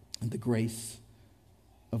and the grace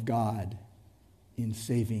of God in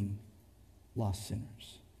saving lost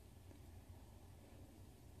sinners.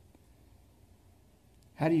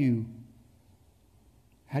 How do you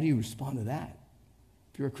respond to that?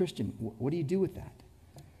 If you're a Christian, what do you do with that?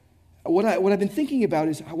 What I've been thinking about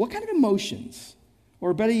is what kind of emotions,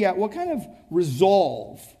 or better yet, what kind of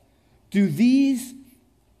resolve do these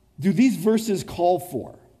verses call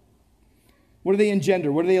for? What do they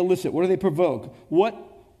engender? What do they elicit? What do they provoke?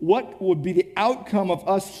 What would be the outcome of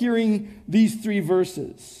us hearing these 3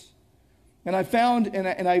 verses? And I found,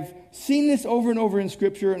 and I've seen this over and over in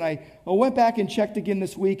Scripture, and I went back and checked again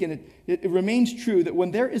this week, and it remains true that when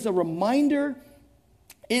there is a reminder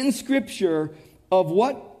in Scripture of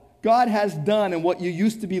what God has done and what you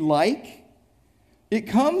used to be like, it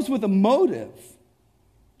comes with a motive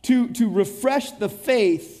to refresh the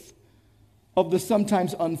faith of the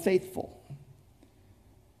sometimes unfaithful.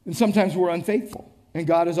 And sometimes we're unfaithful. And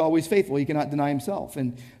God is always faithful. He cannot deny himself.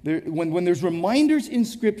 And when there's reminders in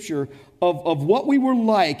Scripture of what we were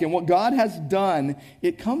like and what God has done,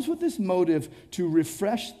 it comes with this motive to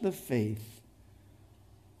refresh the faith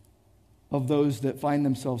of those that find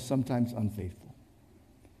themselves sometimes unfaithful.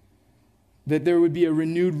 That there would be a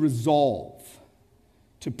renewed resolve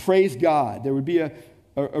to praise God. There would be a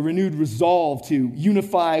renewed resolve to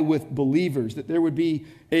unify with believers. That there would be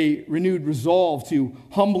a renewed resolve to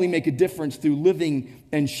humbly make a difference through living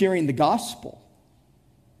and sharing the gospel.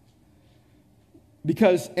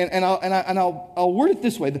 Because, and I'll word it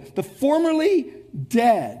this way: the formerly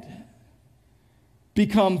dead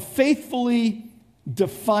become faithfully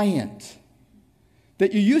defiant.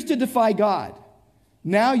 That you used to defy God.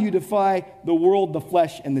 Now you defy the world, the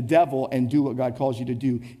flesh, and the devil and do what God calls you to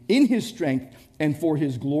do in his strength and for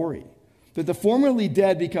his glory. That the formerly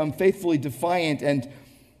dead become faithfully defiant, and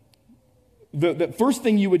the first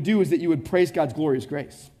thing you would do is that you would praise God's glorious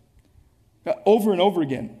grace. Over and over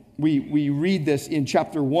again, we read this in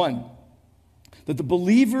chapter 1, that the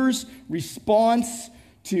believer's response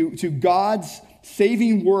to God's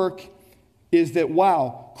saving work is that,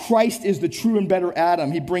 wow, Christ is the true and better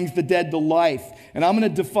Adam. He brings the dead to life. And I'm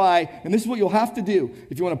going to defy, and this is what you'll have to do.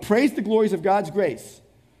 If you want to praise the glories of God's grace,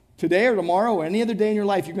 today or tomorrow or any other day in your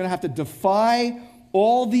life, you're going to have to defy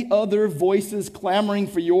all the other voices clamoring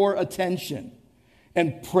for your attention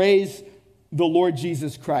and praise the Lord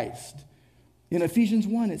Jesus Christ. In Ephesians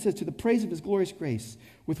 1, it says, to the praise of his glorious grace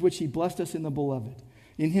with which he blessed us in the beloved.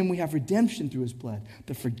 In him we have redemption through his blood,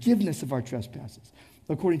 the forgiveness of our trespasses,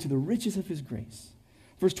 according to the riches of his grace.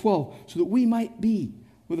 Verse 12, so that we might be,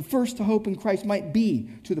 well, the first to hope in Christ might be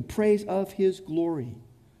to the praise of his glory.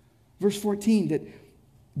 Verse 14, that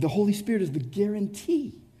the Holy Spirit is the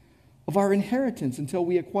guarantee of our inheritance until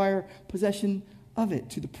we acquire possession of it,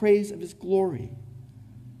 to the praise of his glory.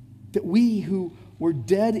 That we who were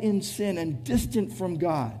dead in sin and distant from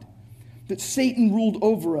God, that Satan ruled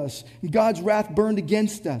over us and God's wrath burned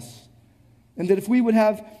against us, and that if we would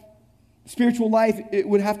have Spiritual life, it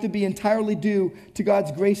would have to be entirely due to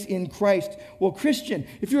God's grace in Christ. Well, Christian,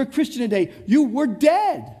 if you're a Christian today, you were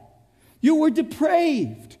dead. You were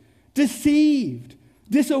depraved, deceived,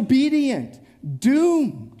 disobedient,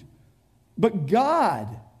 doomed. But God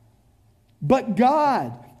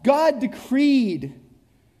decreed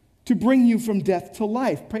to bring you from death to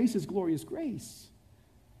life. Praise His glorious grace.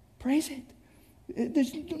 Praise it.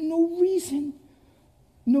 There's no reason,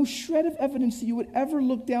 no shred of evidence that you would ever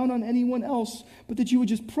look down on anyone else, but that you would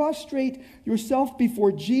just prostrate yourself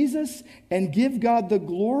before Jesus and give God the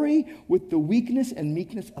glory with the weakness and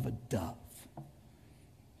meekness of a dove.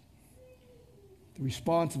 The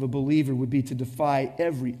response of a believer would be to defy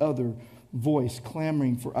every other voice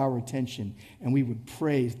clamoring for our attention, and we would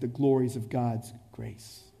praise the glories of God's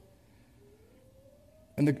grace.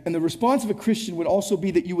 And the response of a Christian would also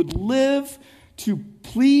be that you would live to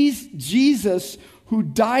please Jesus, who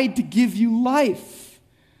died to give you life.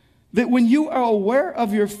 That when you are aware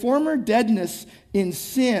of your former deadness in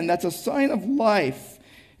sin, that's a sign of life.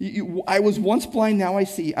 I was once blind, now I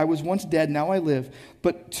see. I was once dead, now I live.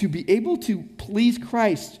 But to be able to please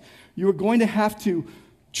Christ, you are going to have to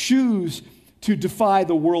choose to defy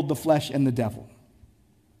the world, the flesh, and the devil,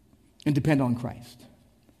 and depend on Christ.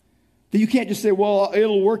 That you can't just say, well,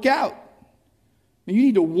 it'll work out. You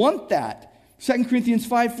need to want that. 2 Corinthians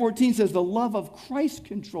 5:14 says the love of Christ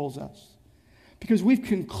controls us. Because we've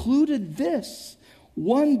concluded this.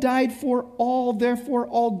 One died for all, therefore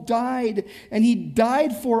all died. And He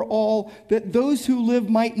died for all, that those who live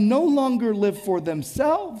might no longer live for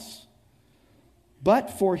themselves,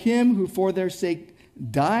 but for Him who for their sake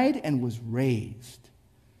died and was raised.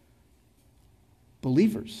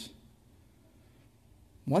 Believers,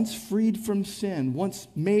 once freed from sin, once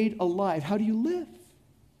made alive, how do you live?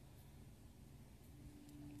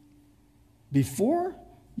 Before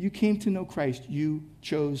you came to know Christ, you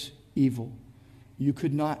chose evil. You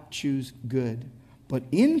could not choose good. But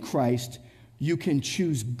in Christ, you can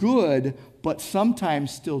choose good, but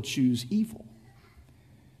sometimes still choose evil.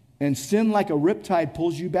 And sin, like a riptide,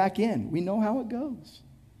 pulls you back in. We know how it goes.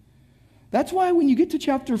 That's why when you get to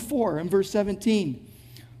chapter 4 and verse 17,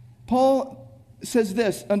 Paul says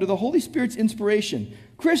this, under the Holy Spirit's inspiration,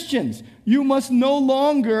 Christians, you must no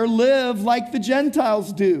longer live like the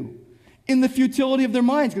Gentiles do, in the futility of their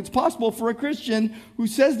minds. It's possible for a Christian who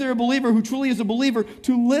says they're a believer, who truly is a believer,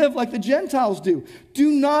 to live like the Gentiles do.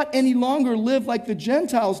 Do not any longer live like the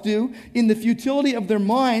Gentiles do, in the futility of their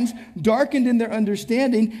minds, darkened in their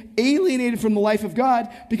understanding, alienated from the life of God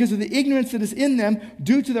because of the ignorance that is in them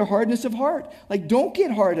due to their hardness of heart. Like, don't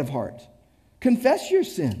get hard of heart. Confess your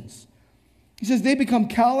sins. He says they become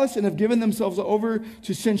callous and have given themselves over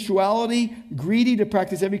to sensuality, greedy to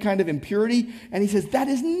practice every kind of impurity. And he says that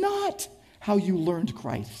is not how you learned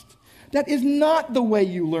Christ. That is not the way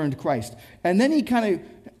you learned Christ. And then he kind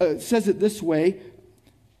of says it this way,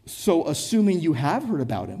 so assuming you have heard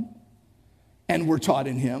about Him and were taught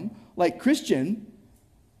in Him, like Christian,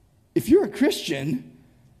 if you're a Christian,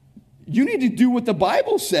 you need to do what the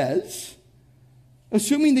Bible says.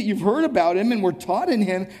 Assuming that you've heard about Him and were taught in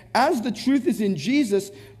Him, as the truth is in Jesus,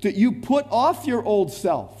 that you put off your old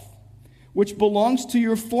self, which belongs to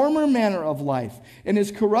your former manner of life and is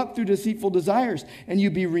corrupt through deceitful desires, and you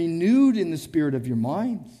be renewed in the spirit of your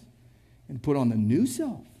minds, and put on the new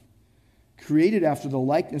self, created after the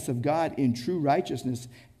likeness of God in true righteousness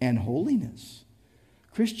and holiness.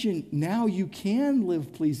 Christian, now you can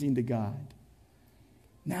live pleasing to God.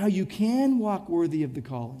 Now you can walk worthy of the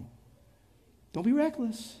calling. Don't be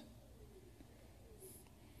reckless.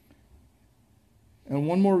 And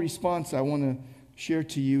one more response I want to share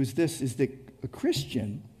to you is this, is that a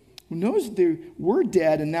Christian who knows they were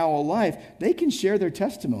dead and now alive, they can share their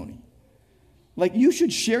testimony. Like, you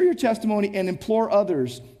should share your testimony and implore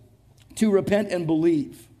others to repent and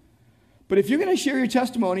believe. But if you're going to share your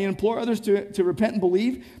testimony and implore others to repent and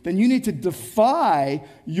believe, then you need to defy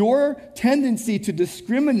your tendency to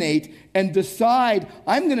discriminate and decide,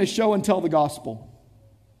 I'm going to show and tell the gospel.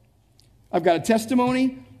 I've got a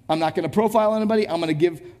testimony. I'm not going to profile anybody. I'm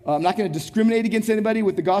not going to discriminate against anybody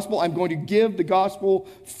with the gospel. I'm going to give the gospel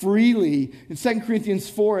freely. In 2 Corinthians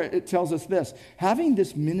 4, it tells us this, having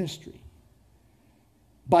this ministry,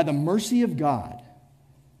 by the mercy of God,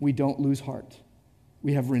 we don't lose heart.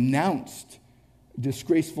 We have renounced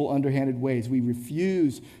disgraceful, underhanded ways. We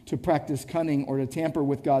refuse to practice cunning or to tamper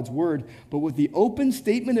with God's word, but with the open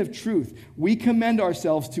statement of truth, we commend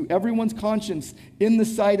ourselves to everyone's conscience in the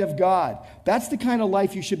sight of God. That's the kind of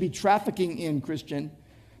life you should be trafficking in, Christian.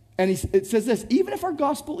 And it says this, even if our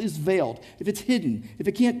gospel is veiled, if it's hidden, if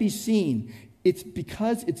it can't be seen, it's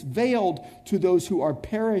because it's veiled to those who are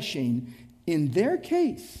perishing. In their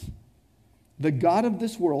case, The god of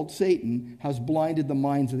this world, Satan, has blinded the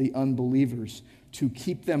minds of the unbelievers to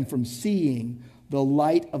keep them from seeing the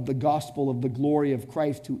light of the gospel of the glory of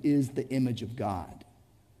Christ, who is the image of God.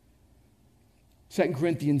 2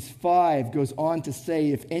 Corinthians 5 goes on to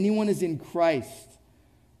say, if anyone is in Christ,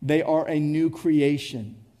 they are a new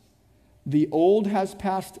creation. The old has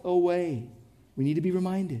passed away. We need to be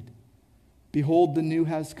reminded. Behold, the new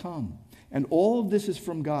has come. And all of this is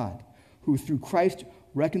from God, who through Christ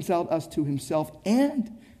reconciled us to himself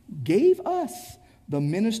and gave us the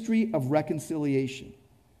ministry of reconciliation.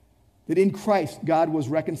 That in Christ, God was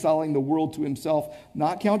reconciling the world to himself,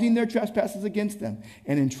 not counting their trespasses against them,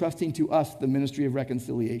 and entrusting to us the ministry of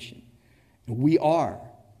reconciliation. And we are,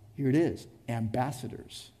 here it is,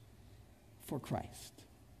 ambassadors for Christ.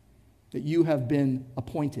 That you have been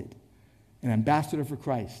appointed an ambassador for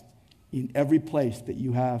Christ in every place that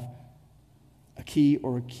you have a key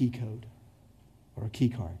or a key code or a key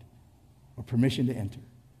card or permission to enter.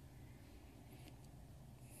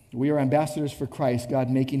 We are ambassadors for Christ, God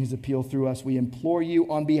making his appeal through us. We implore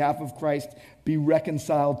you on behalf of Christ, be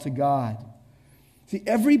reconciled to God. See,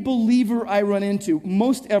 every believer I run into,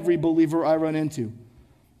 most every believer I run into,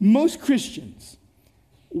 most Christians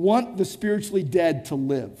want the spiritually dead to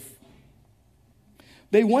live.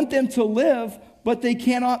 They want them to live, but they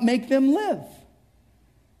cannot make them live.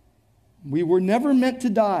 We were never meant to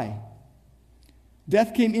die.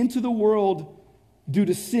 Death came into the world due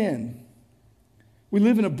to sin. We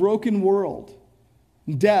live in a broken world,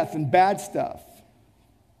 death and bad stuff.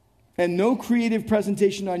 And no creative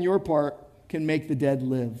presentation on your part can make the dead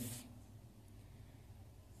live.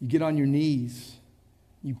 You get on your knees,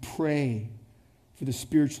 you pray for the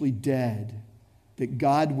spiritually dead, that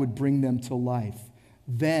God would bring them to life.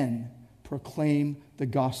 Then proclaim the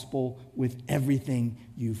gospel with everything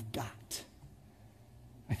you've got.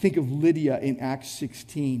 I think of Lydia in Acts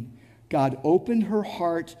 16. God opened her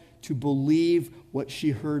heart to believe what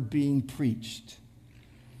she heard being preached.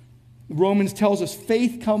 Romans tells us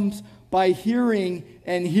faith comes by hearing,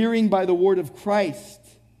 and hearing by the word of Christ.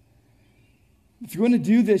 If you're going to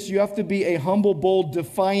do this, you have to be a humble, bold,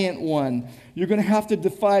 defiant one. You're going to have to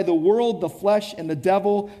defy the world, the flesh, and the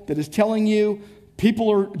devil that is telling you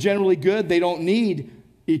people are generally good. They don't need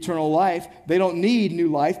eternal life. They don't need new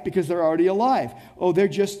life because they're already alive. Oh, they're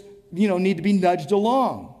just, need to be nudged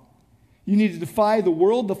along. You need to defy the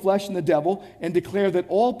world, the flesh, and the devil, and declare that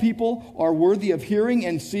all people are worthy of hearing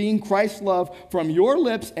and seeing Christ's love from your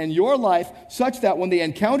lips and your life, such that when they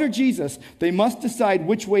encounter Jesus, they must decide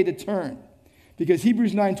which way to turn. Because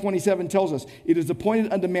Hebrews 9:27 tells us, it is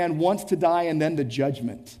appointed unto man once to die and then the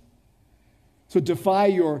judgment. So defy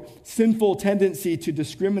your sinful tendency to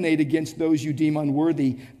discriminate against those you deem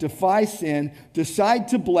unworthy. Defy sin. Decide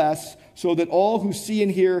to bless, so that all who see and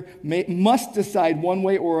hear must decide one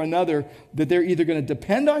way or another that they're either going to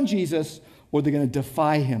depend on Jesus or they're going to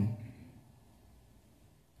defy him.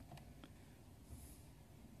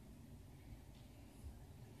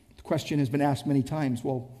 The question has been asked many times,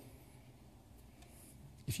 well,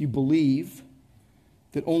 if you believe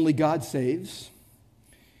that only God saves,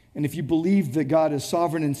 and if you believe that God is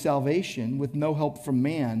sovereign in salvation with no help from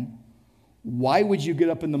man, why would you get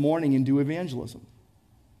up in the morning and do evangelism?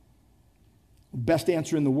 Best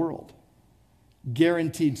answer in the world.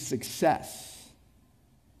 Guaranteed success.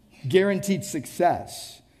 Guaranteed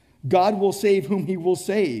success. God will save whom he will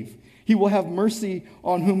save. He will have mercy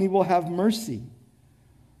on whom he will have mercy.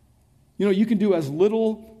 You can do as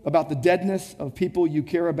little about the deadness of people you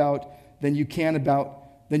care about than you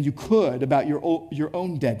could about your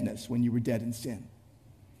own deadness when you were dead in sin.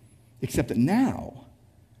 Except that now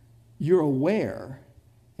you're aware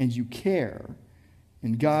and you care,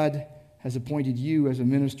 and God has appointed you as a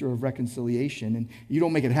minister of reconciliation, and you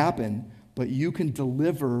don't make it happen, but you can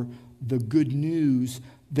deliver the good news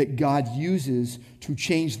that God uses to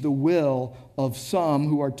change the will of some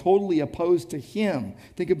who are totally opposed to him.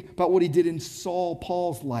 Think about what he did in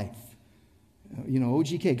Paul's life.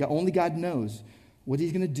 OGK, only God knows what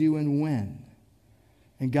he's going to do and when.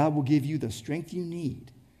 And God will give you the strength you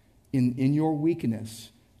need in your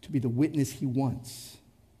weakness to be the witness he wants.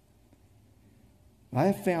 I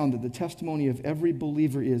have found that the testimony of every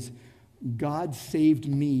believer is, God saved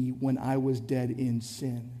me when I was dead in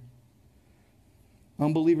sin.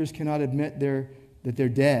 Unbelievers cannot admit that they're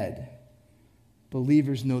dead.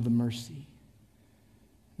 Believers know the mercy.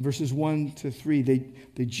 Verses 1-3,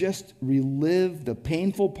 they just relive the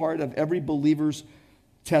painful part of every believer's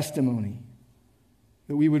testimony.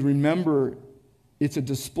 That we would remember it's a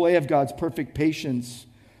display of God's perfect patience,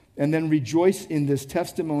 and then rejoice in this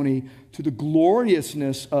testimony to the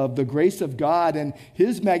gloriousness of the grace of God and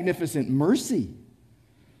his magnificent mercy.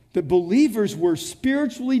 that believers were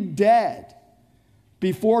spiritually dead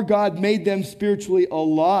before God made them spiritually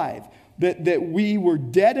alive. That we were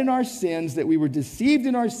dead in our sins, that we were deceived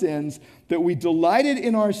in our sins, that we delighted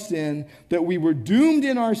in our sin, that we were doomed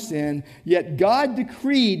in our sin, yet God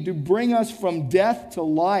decreed to bring us from death to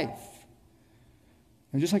life.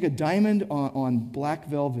 And just like a diamond on black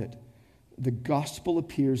velvet, the gospel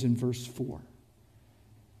appears in verse 4.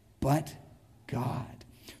 But God.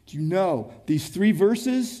 Do you know these 3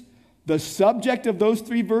 verses, the subject of those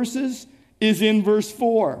 3 verses is in verse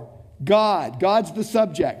 4. God. God's the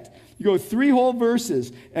subject. You go 3 whole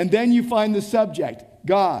verses, and then you find the subject,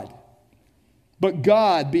 God. But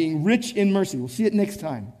God being rich in mercy. We'll see it next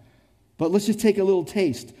time. But let's just take a little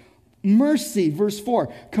taste. Mercy, verse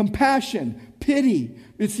 4. Compassion, pity.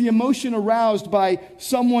 It's the emotion aroused by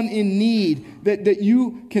someone in need that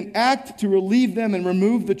you can act to relieve them and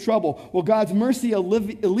remove the trouble. Well, God's mercy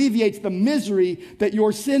alleviates the misery that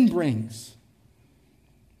your sin brings.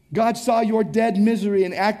 God saw your dead misery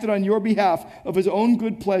and acted on your behalf of his own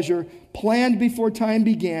good pleasure, planned before time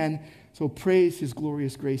began. So praise his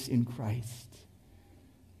glorious grace in Christ.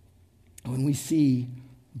 When we see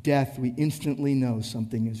death, we instantly know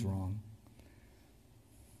something is wrong.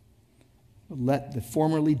 Let the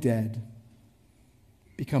formerly dead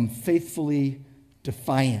become faithfully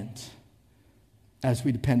defiant as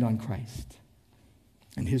we depend on Christ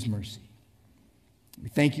and his mercy. We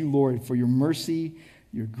thank you, Lord, for your mercy,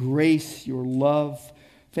 your grace, your love.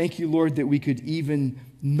 Thank you, Lord, that we could even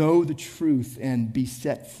know the truth and be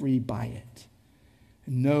set free by it.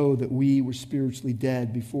 And know that we were spiritually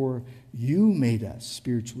dead before you made us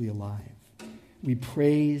spiritually alive. We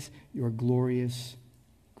praise your glorious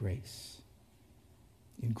grace.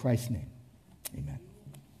 In Christ's name, amen.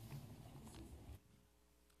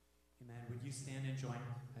 Amen. Would you stand and join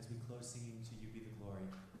as we close singing To You Be the Glory?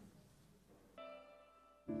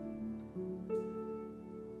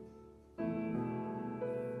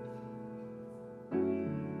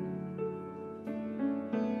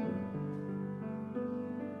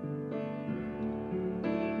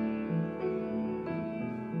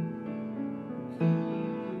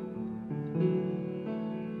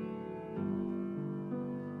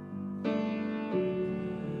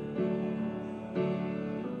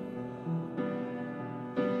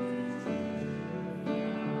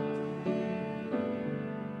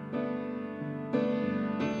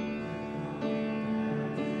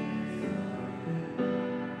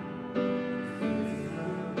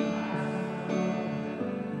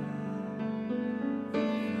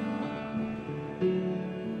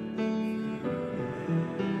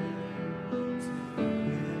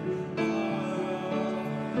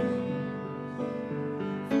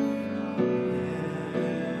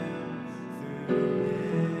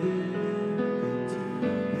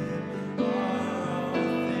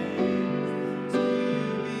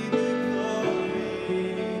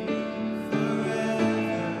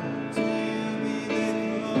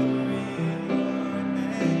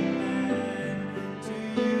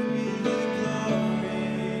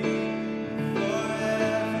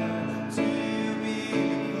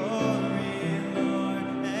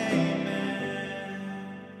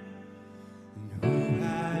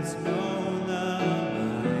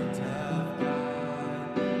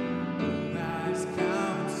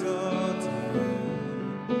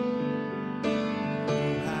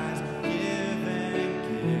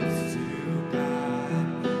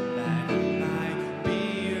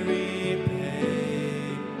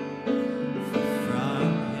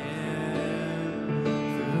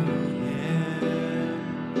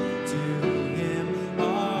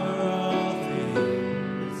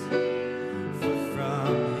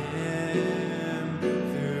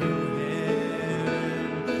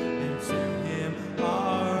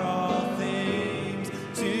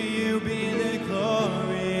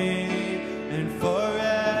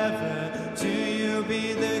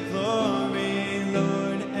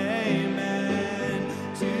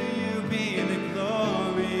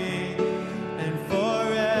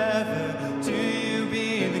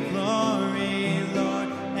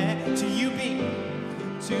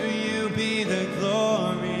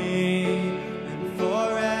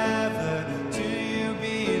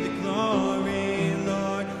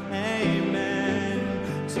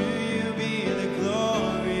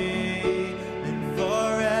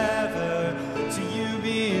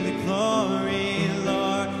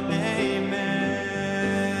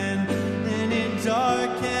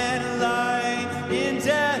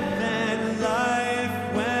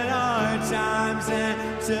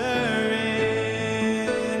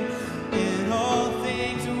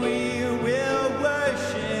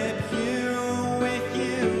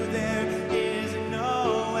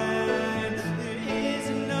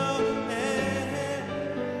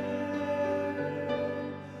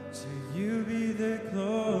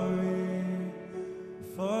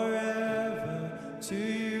 To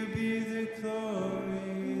you be the glory,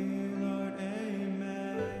 Lord,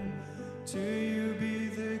 amen. To you be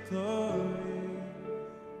the glory,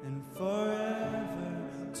 and forever.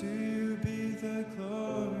 To you be the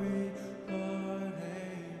glory, Lord,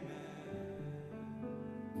 amen.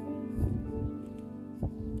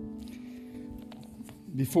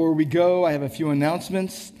 Before we go, I have a few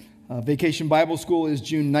announcements. Vacation Bible School is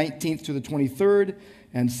June 19th to the 23rd,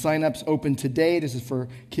 and sign-ups open today. This is for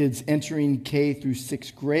kids entering K through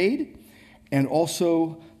 6th grade. And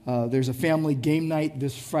also, there's a family game night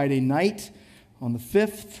this Friday night on the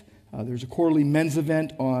 5th. There's a quarterly men's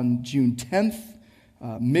event on June 10th.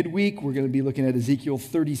 Midweek, we're going to be looking at Ezekiel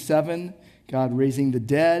 37, God raising the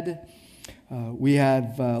dead. We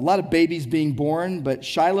have a lot of babies being born, but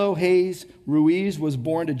Shiloh Hayes Ruiz was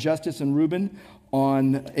born to Justice and Reuben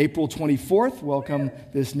on April 24th. Welcome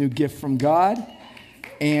this new gift from God.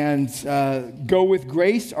 And Go With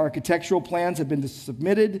Grace, architectural plans have been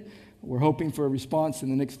submitted. We're hoping for a response in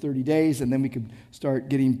the next 30 days, and then we could start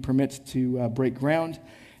getting permits to break ground.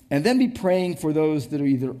 And then be praying for those that are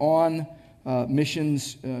either on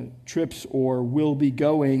missions trips or will be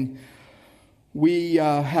going. We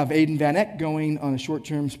have Aiden Van Eck going on a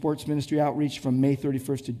short-term sports ministry outreach from May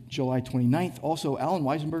 31st to July 29th. Also, Alan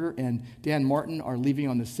Weisenberger and Dan Martin are leaving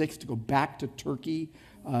on the 6th to go back to Turkey,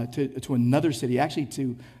 to another city, actually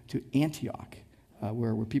to Antioch,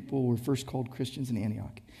 where people were first called Christians in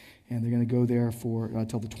Antioch. And they're going to go there for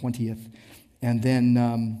till the 20th. And then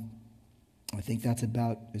I think that's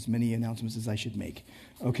about as many announcements as I should make.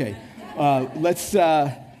 Okay, let's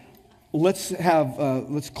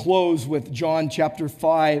close with John chapter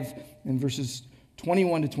 5 and verses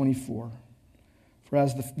 21 to 24.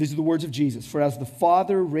 These are the words of Jesus. For as the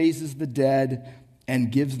Father raises the dead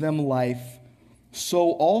and gives them life,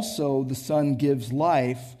 so also the Son gives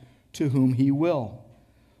life to whom he will.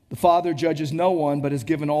 The Father judges no one, but has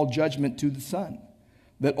given all judgment to the Son,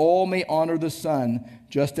 that all may honor the Son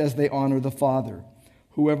just as they honor the Father.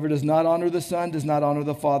 Whoever does not honor the Son does not honor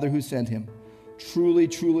the Father who sent him. Truly,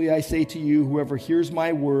 truly, I say to you, whoever hears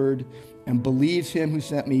my word and believes him who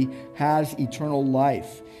sent me has eternal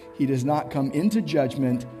life. He does not come into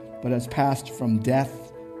judgment, but has passed from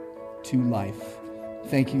death to life.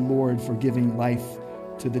 Thank you, Lord, for giving life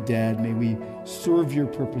to the dead. May we serve your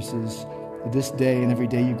purposes this day and every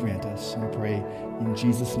day you grant us. We pray in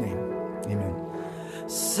Jesus' name. Amen.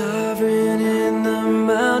 Sovereign in the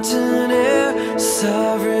mountain air,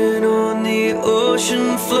 sovereign on the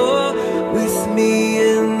ocean floor, with me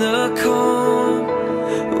in the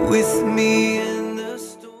calm, with me in